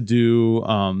like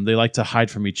to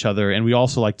hide from each other, and we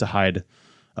also like to hide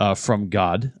from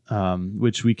God,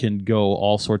 which we can go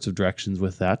all sorts of directions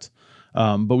with that.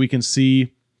 But we can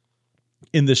see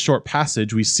in this short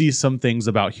passage, we see some things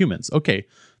about humans. Okay,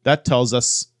 that tells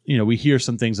us, we hear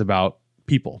some things about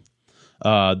people,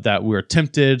 that we're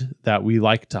tempted, that we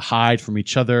like to hide from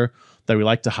each other, that we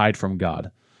like to hide from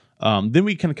God. Then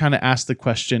we can kind of ask the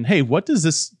question, hey, what does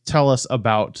this tell us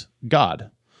about God?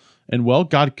 And well,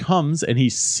 God comes and he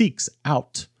seeks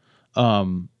out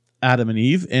Adam and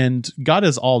Eve, and God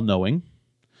is all-knowing.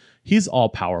 He's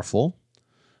all-powerful,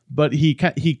 but he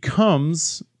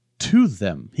comes to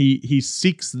them. He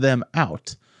seeks them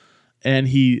out. and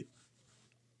he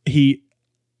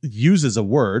uses a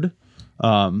word.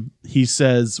 He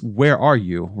says, "Where are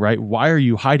you?" Right? Why are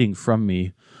you hiding from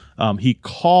me? He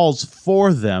calls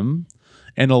for them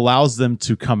and allows them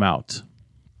to come out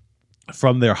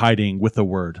from their hiding with a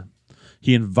word.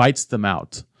 He invites them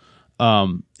out.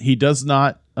 He does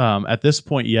not, at this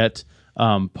point yet,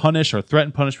 punish or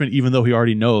threaten punishment, even though he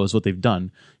already knows what they've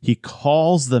done. He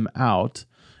calls them out,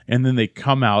 and then they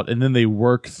come out, and then they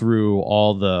work through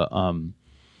all the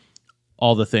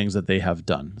things that they have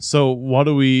done. So what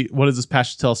does this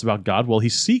passage tell us about God? Well, he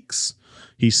seeks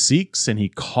and he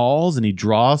calls and he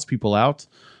draws people out.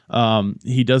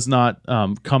 He does not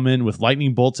come in with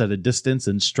lightning bolts at a distance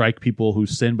and strike people who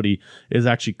sin, but he is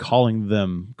actually calling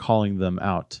them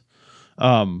out.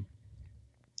 And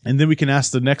then we can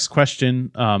ask the next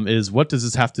question, is what does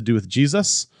this have to do with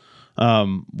Jesus?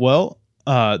 There's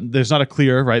not a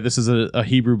clear, right? This is a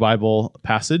Hebrew Bible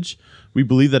passage. We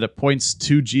believe that it points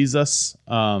to Jesus,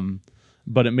 but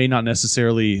we may not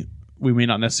necessarily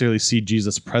see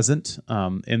Jesus present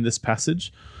in this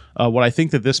passage. What I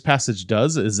think that this passage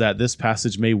does is that this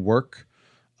passage may work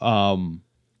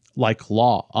like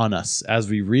law on us. As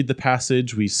we read the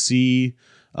passage, we see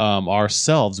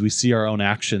ourselves, we see our own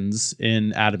actions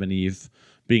in Adam and Eve,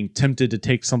 being tempted to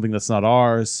take something that's not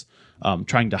ours,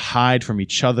 trying to hide from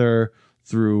each other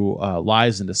through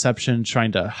lies and deception,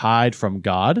 trying to hide from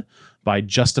God by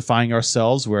justifying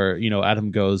ourselves, where,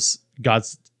 God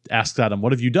asks Adam,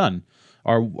 "What have you done?"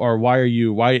 Or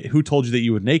who told you that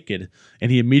you were naked?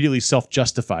 And he immediately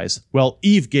self-justifies. "Well,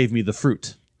 Eve gave me the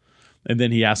fruit." And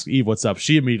then he asks Eve, "What's up?"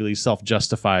 She immediately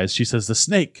self-justifies. She says, "The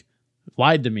snake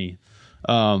lied to me."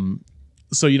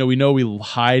 So, we know we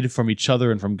hide from each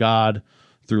other and from God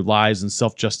through lies and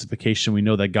self-justification. We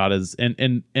know that God is,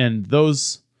 and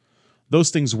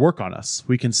those things work on us.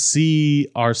 We can see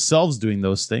ourselves doing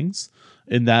those things,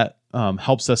 and that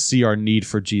helps us see our need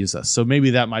for Jesus. So maybe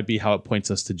that might be how it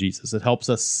points us to Jesus. It helps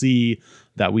us see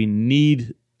that we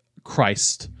need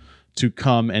Christ to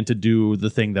come and to do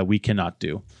the thing that we cannot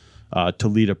do, to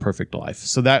lead a perfect life.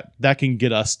 So that can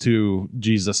get us to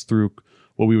Jesus through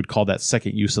what we would call that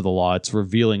second use of the law. It's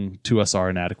revealing to us our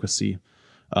inadequacy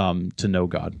to know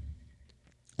God.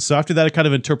 So after that kind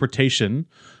of interpretation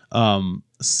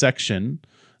section,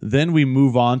 then we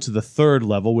move on to the third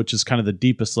level, which is kind of the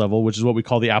deepest level, which is what we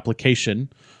call the application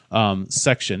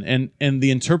section. And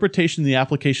the interpretation and the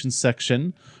application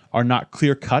section are not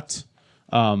clear cut.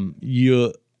 When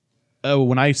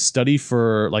I study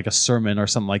for like a sermon or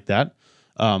something like that,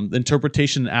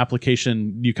 interpretation and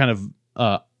application, you kind of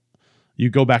you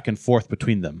go back and forth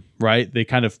between them, right? They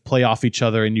kind of play off each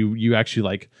other, and you actually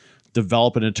like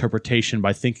develop an interpretation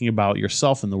by thinking about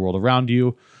yourself and the world around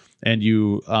you, and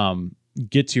you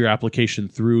get to your application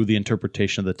through the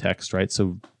interpretation of the text, right?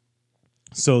 So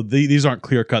these aren't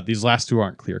clear cut. These last two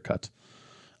aren't clear cut.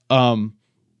 But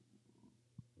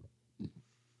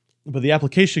the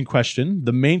application question,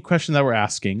 the main question that we're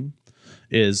asking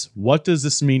is, what does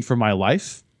this mean for my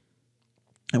life?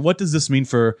 And what does this mean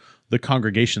for the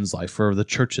congregation's life, for the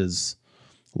church's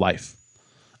life?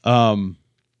 In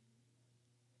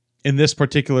this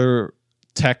particular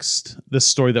text, this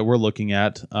story that we're looking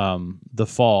at, the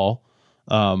fall,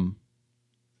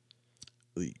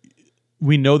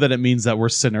 we know that it means that we're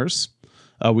sinners.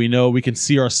 We know we can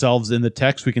see ourselves in the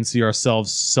text. We can see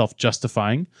ourselves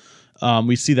self-justifying.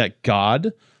 We see that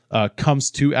God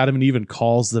comes to Adam and Eve and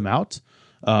calls them out,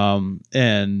 and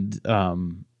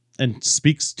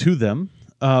speaks to them.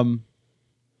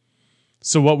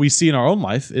 So what we see in our own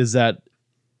life is that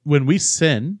when we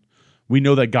sin, we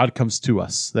know that God comes to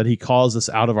us, that he calls us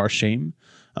out of our shame,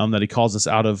 that he calls us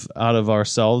out of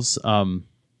ourselves. And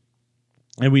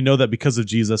we know that because of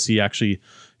Jesus, he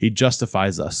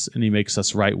justifies us and he makes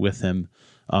us right with him,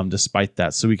 despite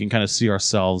that. So we can kind of see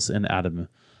ourselves in Adam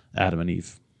and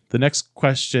Eve. The next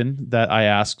question that I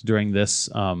asked during this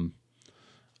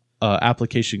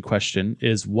application question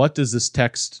is, what does this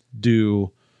text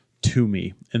do to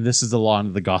me? And this is the law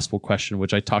and the gospel question,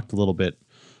 which I talked a little bit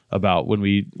about when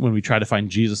we try to find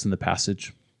Jesus in the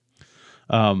passage.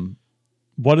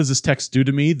 What does this text do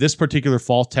to me? This particular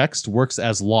fall text works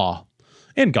as law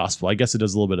and gospel. I guess it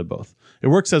does a little bit of both. It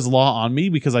works as law on me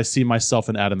because I see myself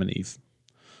in Adam and Eve,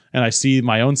 and I see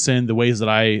my own sin, the ways that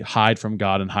I hide from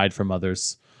God and hide from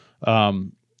others.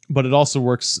 But it also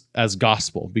works as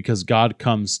gospel because God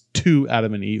comes to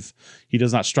Adam and Eve. He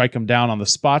does not strike them down on the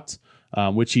spot,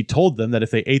 which he told them that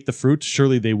if they ate the fruit,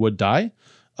 surely they would die,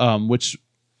 which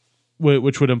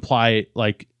would imply,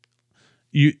 like,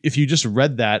 if you just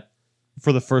read that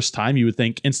for the first time, you would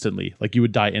think instantly, like you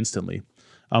would die instantly.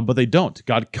 But they don't.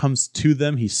 God comes to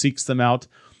them. He seeks them out.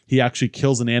 he actually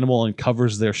kills an animal and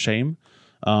covers their shame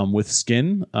with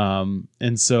skin.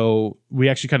 And so we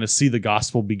actually kind of see the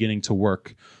gospel beginning to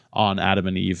work on Adam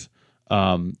and Eve,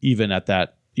 even at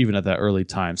that early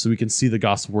time. So we can see the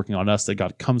gospel working on us, that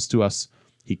God comes to us,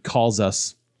 he calls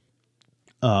us,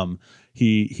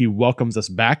 he welcomes us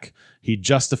back, he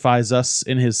justifies us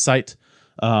in his sight,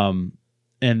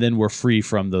 and then we're free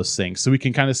from those things. So we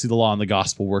can kind of see the law and the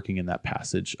gospel working in that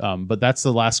passage. But that's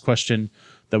the last question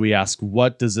that we ask.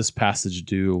 What does this passage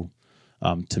do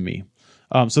to me?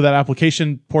 So that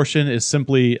application portion is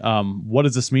simply, what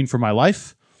does this mean for my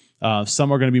life?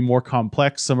 Some are going to be more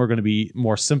complex. Some are going to be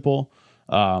more simple.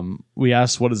 We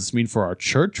ask, what does this mean for our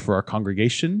church, for our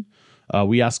congregation?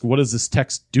 We ask, what does this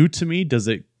text do to me? Does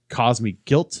it cause me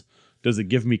guilt? Does it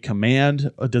give me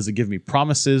command? Does it give me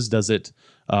promises? Does it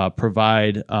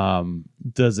provide?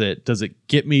 Does it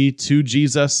get me to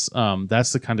Jesus?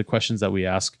 That's the kind of questions that we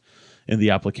ask in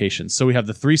the application. So we have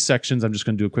the 3 sections. I'm just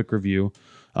going to do a quick review.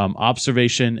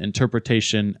 Observation,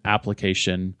 interpretation,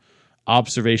 application.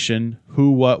 Observation: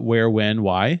 who, what, where, when,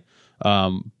 why.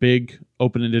 Big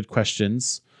open-ended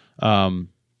questions.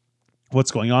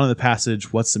 What's going on in the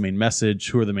passage? What's the main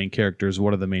message? Who are the main characters?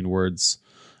 What are the main words?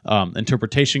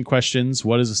 Interpretation questions: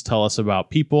 what does this tell us about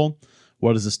people?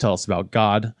 What does this tell us about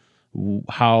God?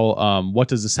 How? What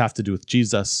does this have to do with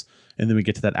Jesus? And then we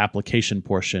get to that application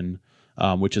portion,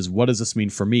 which is, what does this mean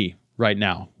for me right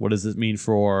now? What does it mean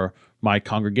for my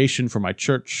congregation, for my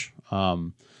church?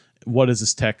 What does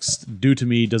this text do to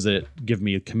me? Does it give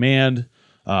me a command?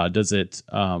 Does it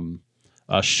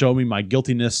show me my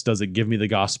guiltiness? Does it give me the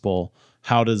gospel?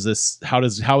 How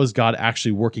is God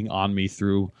actually working on me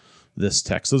through this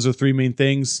text? Those are 3 main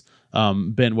things.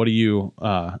 Ben, what do you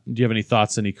have any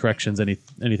thoughts, any corrections,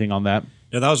 anything on that?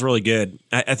 No, that was really good.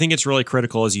 I think it's really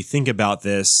critical as you think about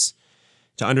this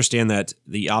to understand that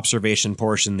the observation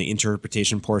portion, the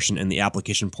interpretation portion, and the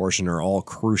application portion are all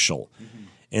crucial. Mm-hmm.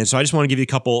 And so I just want to give you a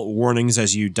couple warnings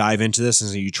as you dive into this,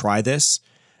 as you try this.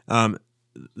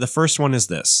 The first one is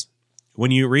this.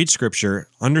 When you read Scripture,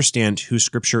 understand who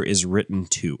Scripture is written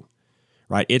to,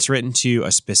 right? It's written to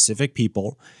a specific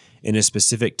people in a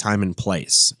specific time and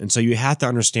place. And so you have to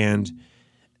understand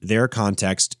their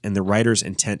context and the writer's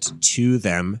intent to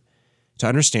them to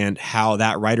understand how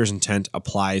that writer's intent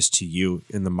applies to you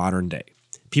in the modern day.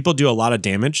 People do a lot of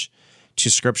damage to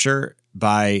Scripture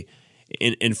by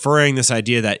inferring this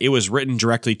idea that it was written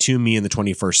directly to me in the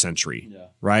 21st century,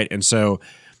 right? And so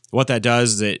what that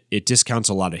does is it discounts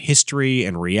a lot of history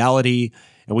and reality.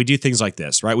 And we do things like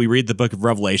this, right? We read the book of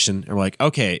Revelation and we're like,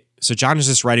 okay, so John is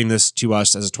just writing this to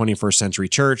us as a 21st century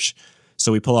church.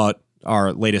 So we pull out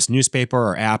our latest newspaper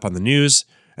or app on the news,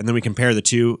 and then we compare the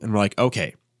two and we're like,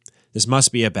 okay, this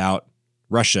must be about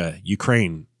Russia,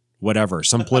 Ukraine, whatever,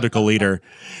 some political leader.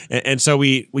 And so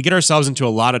we get ourselves into a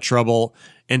lot of trouble.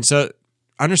 And so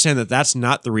understand that that's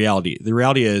not the reality. The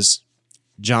reality is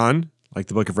John, like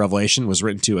the book of Revelation, was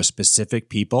written to a specific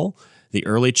people, the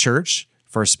early church,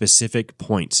 for a specific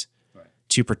point,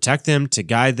 to protect them, to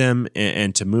guide them,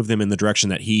 and to move them in the direction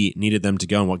that he needed them to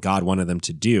go and what God wanted them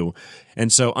to do.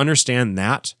 And so understand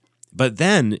that, but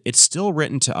then it's still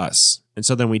written to us. And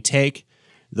so then we take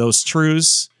those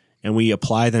truths and we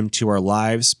apply them to our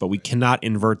lives, but we cannot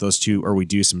invert those two or we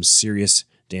do some serious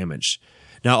damage.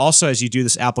 Now, also, as you do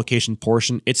this application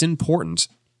portion, it's important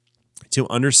to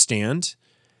understand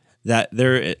that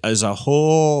there is a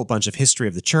whole bunch of history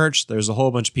of the church. There's a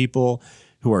whole bunch of people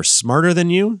who are smarter than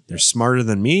you. They're smarter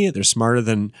than me. They're smarter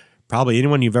than probably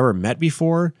anyone you've ever met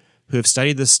before, who have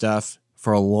studied this stuff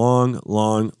for a long,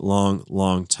 long, long,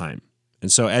 long time.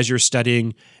 And so as you're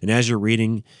studying and as you're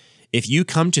reading, if you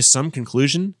come to some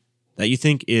conclusion that you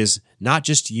think is not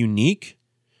just unique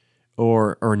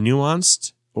or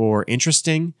nuanced or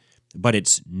interesting, but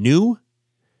it's new,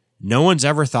 no one's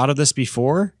ever thought of this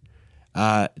before,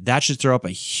 that should throw up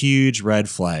a huge red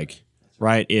flag,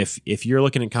 right? If you're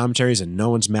looking at commentaries and no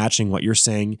one's matching what you're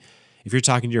saying, if you're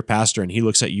talking to your pastor and he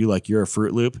looks at you like you're a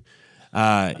Fruit Loop,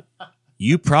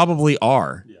 you probably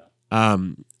are.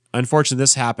 Unfortunately,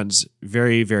 this happens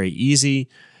very, very easy.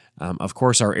 Of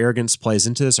course, our arrogance plays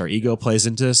into this. Our ego plays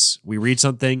into this. We read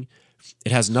something.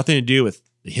 It has nothing to do with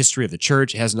the history of the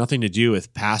church. It has nothing to do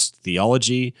with past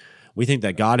theology. We think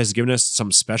that God has given us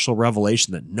some special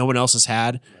revelation that no one else has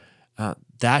had.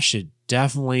 That should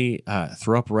definitely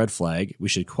throw up a red flag. We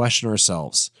should question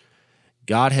ourselves.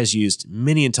 God has used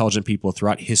many intelligent people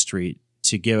throughout history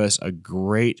to give us a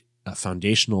great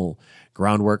foundational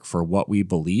groundwork for what we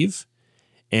believe.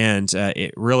 And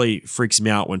it really freaks me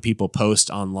out when people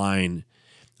post online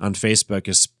on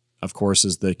Facebook, of course,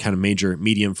 is the kind of major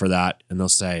medium for that. And they'll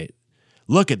say,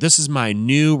 look this is my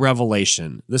new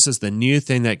revelation. This is the new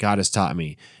thing that God has taught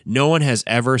me. No one has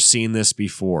ever seen this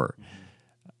before.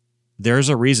 There's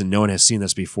a reason no one has seen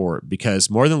this before, because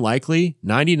more than likely,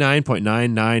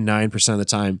 99.999% of the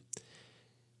time,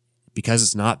 because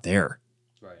it's not there.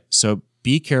 Right. So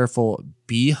be careful,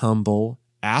 be humble,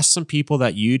 ask some people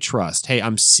that you trust. Hey,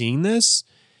 I'm seeing this.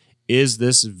 Is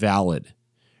this valid?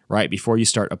 Right? Before you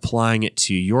start applying it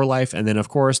to your life. And then, of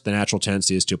course, the natural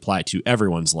tendency is to apply it to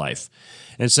everyone's life.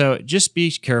 And so just be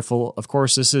careful. Of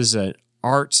course, this is an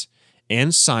art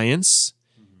and science.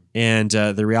 And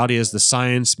the reality is the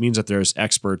science means that there's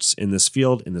experts in this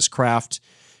field, in this craft.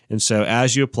 And so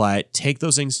as you apply it, take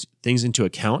those things into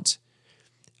account.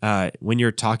 When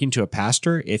you're talking to a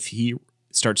pastor, if he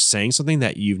starts saying something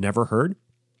that you've never heard,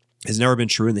 has never been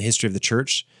true in the history of the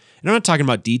church, and I'm not talking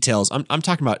about details. I'm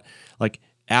talking about like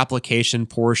application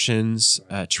portions,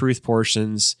 truth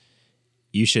portions.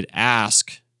 You should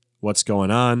ask what's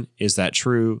going on. Is that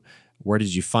true? Where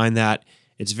did you find that?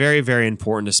 It's very, very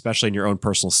important, especially in your own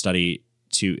personal study,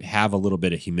 to have a little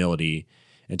bit of humility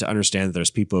and to understand that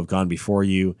there's people who have gone before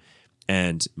you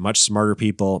and much smarter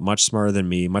people, much smarter than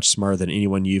me, much smarter than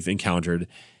anyone you've encountered.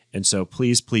 And so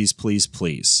please, please, please,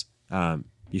 please,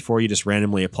 before you just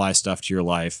randomly apply stuff to your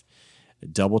life,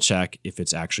 double check if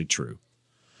it's actually true.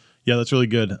 Yeah, that's really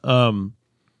good.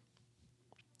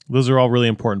 Those are all really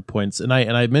important points. And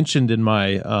I mentioned in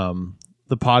my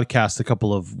the podcast a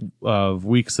couple of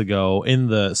weeks ago in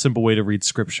the Simple Way to Read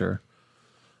Scripture,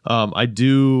 I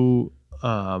do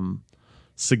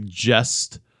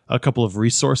suggest a couple of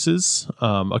resources,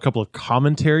 a couple of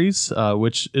commentaries,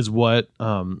 which is what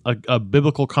a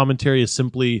biblical commentary is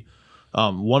simply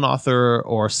one author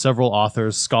or several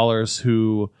authors, scholars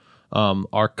who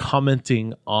are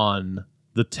commenting on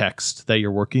the text that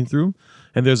you're working through.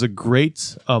 And there's a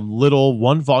great little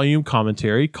 1-volume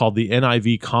commentary called the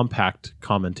NIV Compact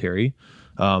Commentary.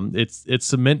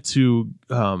 It's meant to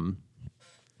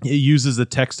it uses the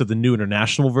text of the New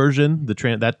International Version,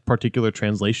 that particular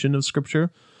translation of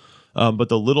Scripture. But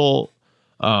the little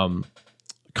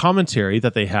commentary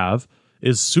that they have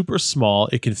is super small.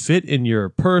 It can fit in your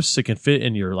purse. It can fit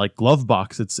in your like glove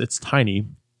box. It's tiny,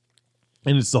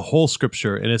 and it's the whole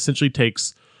Scripture. And it essentially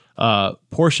takes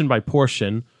portion by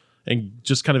portion and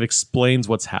just kind of explains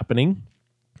what's happening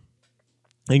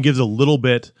and gives a little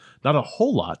bit, not a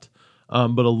whole lot,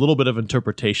 but a little bit of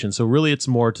interpretation. So really it's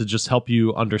more to just help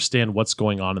you understand what's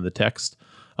going on in the text.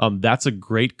 That's a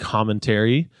great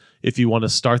commentary. If you want to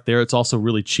start there, it's also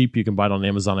really cheap. You can buy it on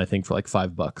Amazon, I think, for like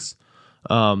 $5.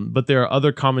 But there are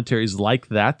other commentaries like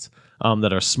that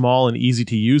that are small and easy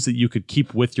to use that you could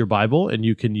keep with your Bible and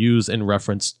you can use in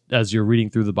reference as you're reading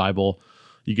through the Bible.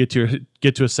 You get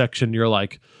to a section, you're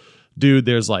like, dude,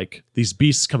 there's like these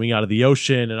beasts coming out of the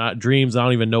ocean and dreams. I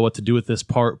don't even know what to do with this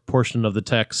portion of the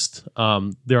text.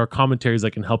 There are commentaries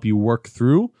that can help you work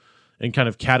through and kind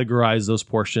of categorize those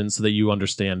portions so that you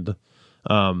understand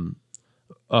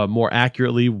more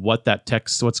accurately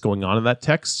what's going on in that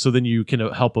text. So then you can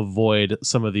help avoid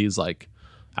some of these like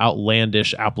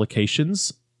outlandish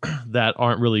applications that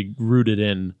aren't really rooted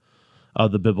in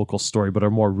the biblical story, but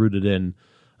are more rooted in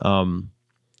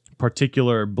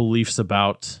particular beliefs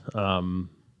about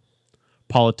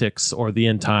politics or the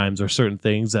end times or certain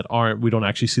things that we don't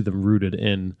actually see them rooted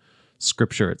in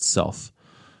Scripture itself.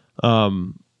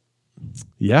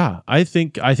 Yeah, I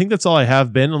think that's all I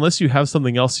have, Ben, unless you have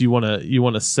something else you want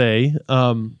to say.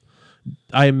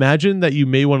 I imagine that you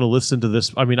may want to listen to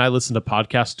this. I mean, I listen to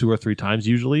podcasts 2 or 3 times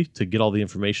usually to get all the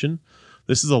information.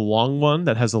 This is a long one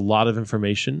that has a lot of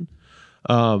information.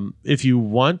 If you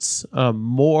want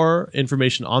more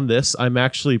information on this, I'm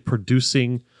actually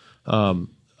producing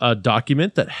a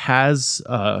document that has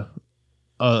it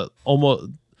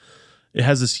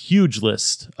has this huge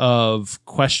list of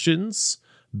questions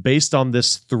based on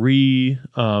this 3-level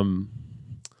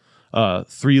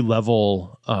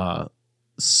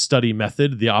study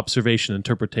method: the observation,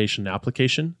 interpretation,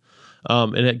 application,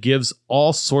 and it gives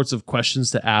all sorts of questions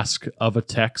to ask of a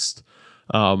text.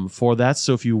 For that.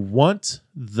 So if you want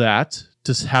that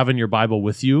to have in your Bible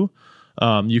with you,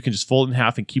 you can just fold it in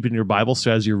half and keep it in your Bible.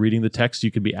 So as you're reading the text,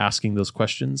 you can be asking those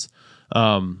questions.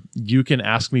 You can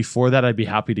ask me for that. I'd be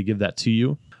happy to give that to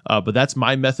you. But that's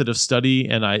my method of study.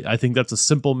 And I think that's a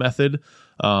simple method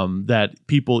that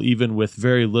people, even with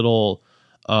very little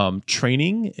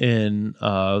training in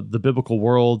the biblical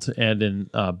world and in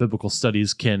biblical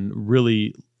studies, can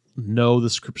really know the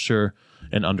Scripture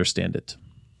and understand it.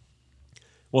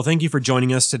 Well, thank you for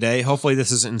joining us today. Hopefully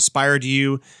this has inspired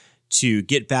you to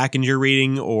get back into your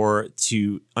reading or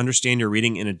to understand your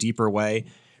reading in a deeper way.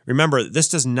 Remember, this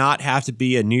does not have to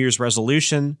be a New Year's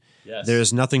resolution. Yes.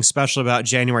 There's nothing special about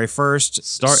January 1st.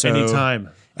 Start so anytime.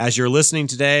 As you're listening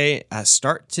today,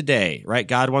 start today, right?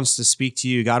 God wants to speak to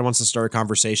you. God wants to start a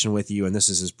conversation with you, and this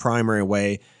is his primary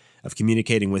way of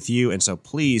communicating with you. And so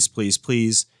please, please,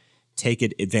 please take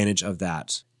advantage of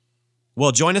that.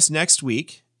 Well, join us next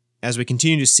week as we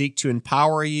continue to seek to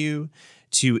empower you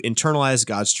to internalize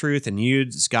God's truth and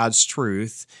use God's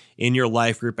truth in your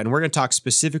life group. And we're going to talk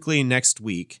specifically next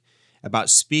week about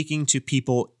speaking to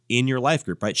people in your life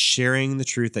group, right? Sharing the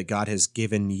truth that God has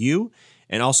given you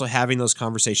and also having those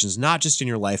conversations, not just in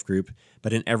your life group,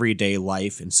 but in everyday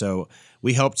life. And so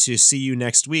we hope to see you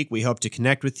next week. We hope to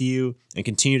connect with you and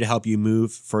continue to help you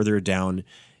move further down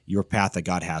your path that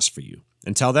God has for you.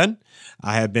 Until then,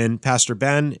 I have been Pastor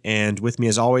Ben, and with me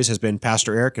as always has been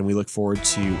Pastor Erik, and we look forward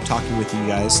to talking with you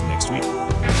guys next week.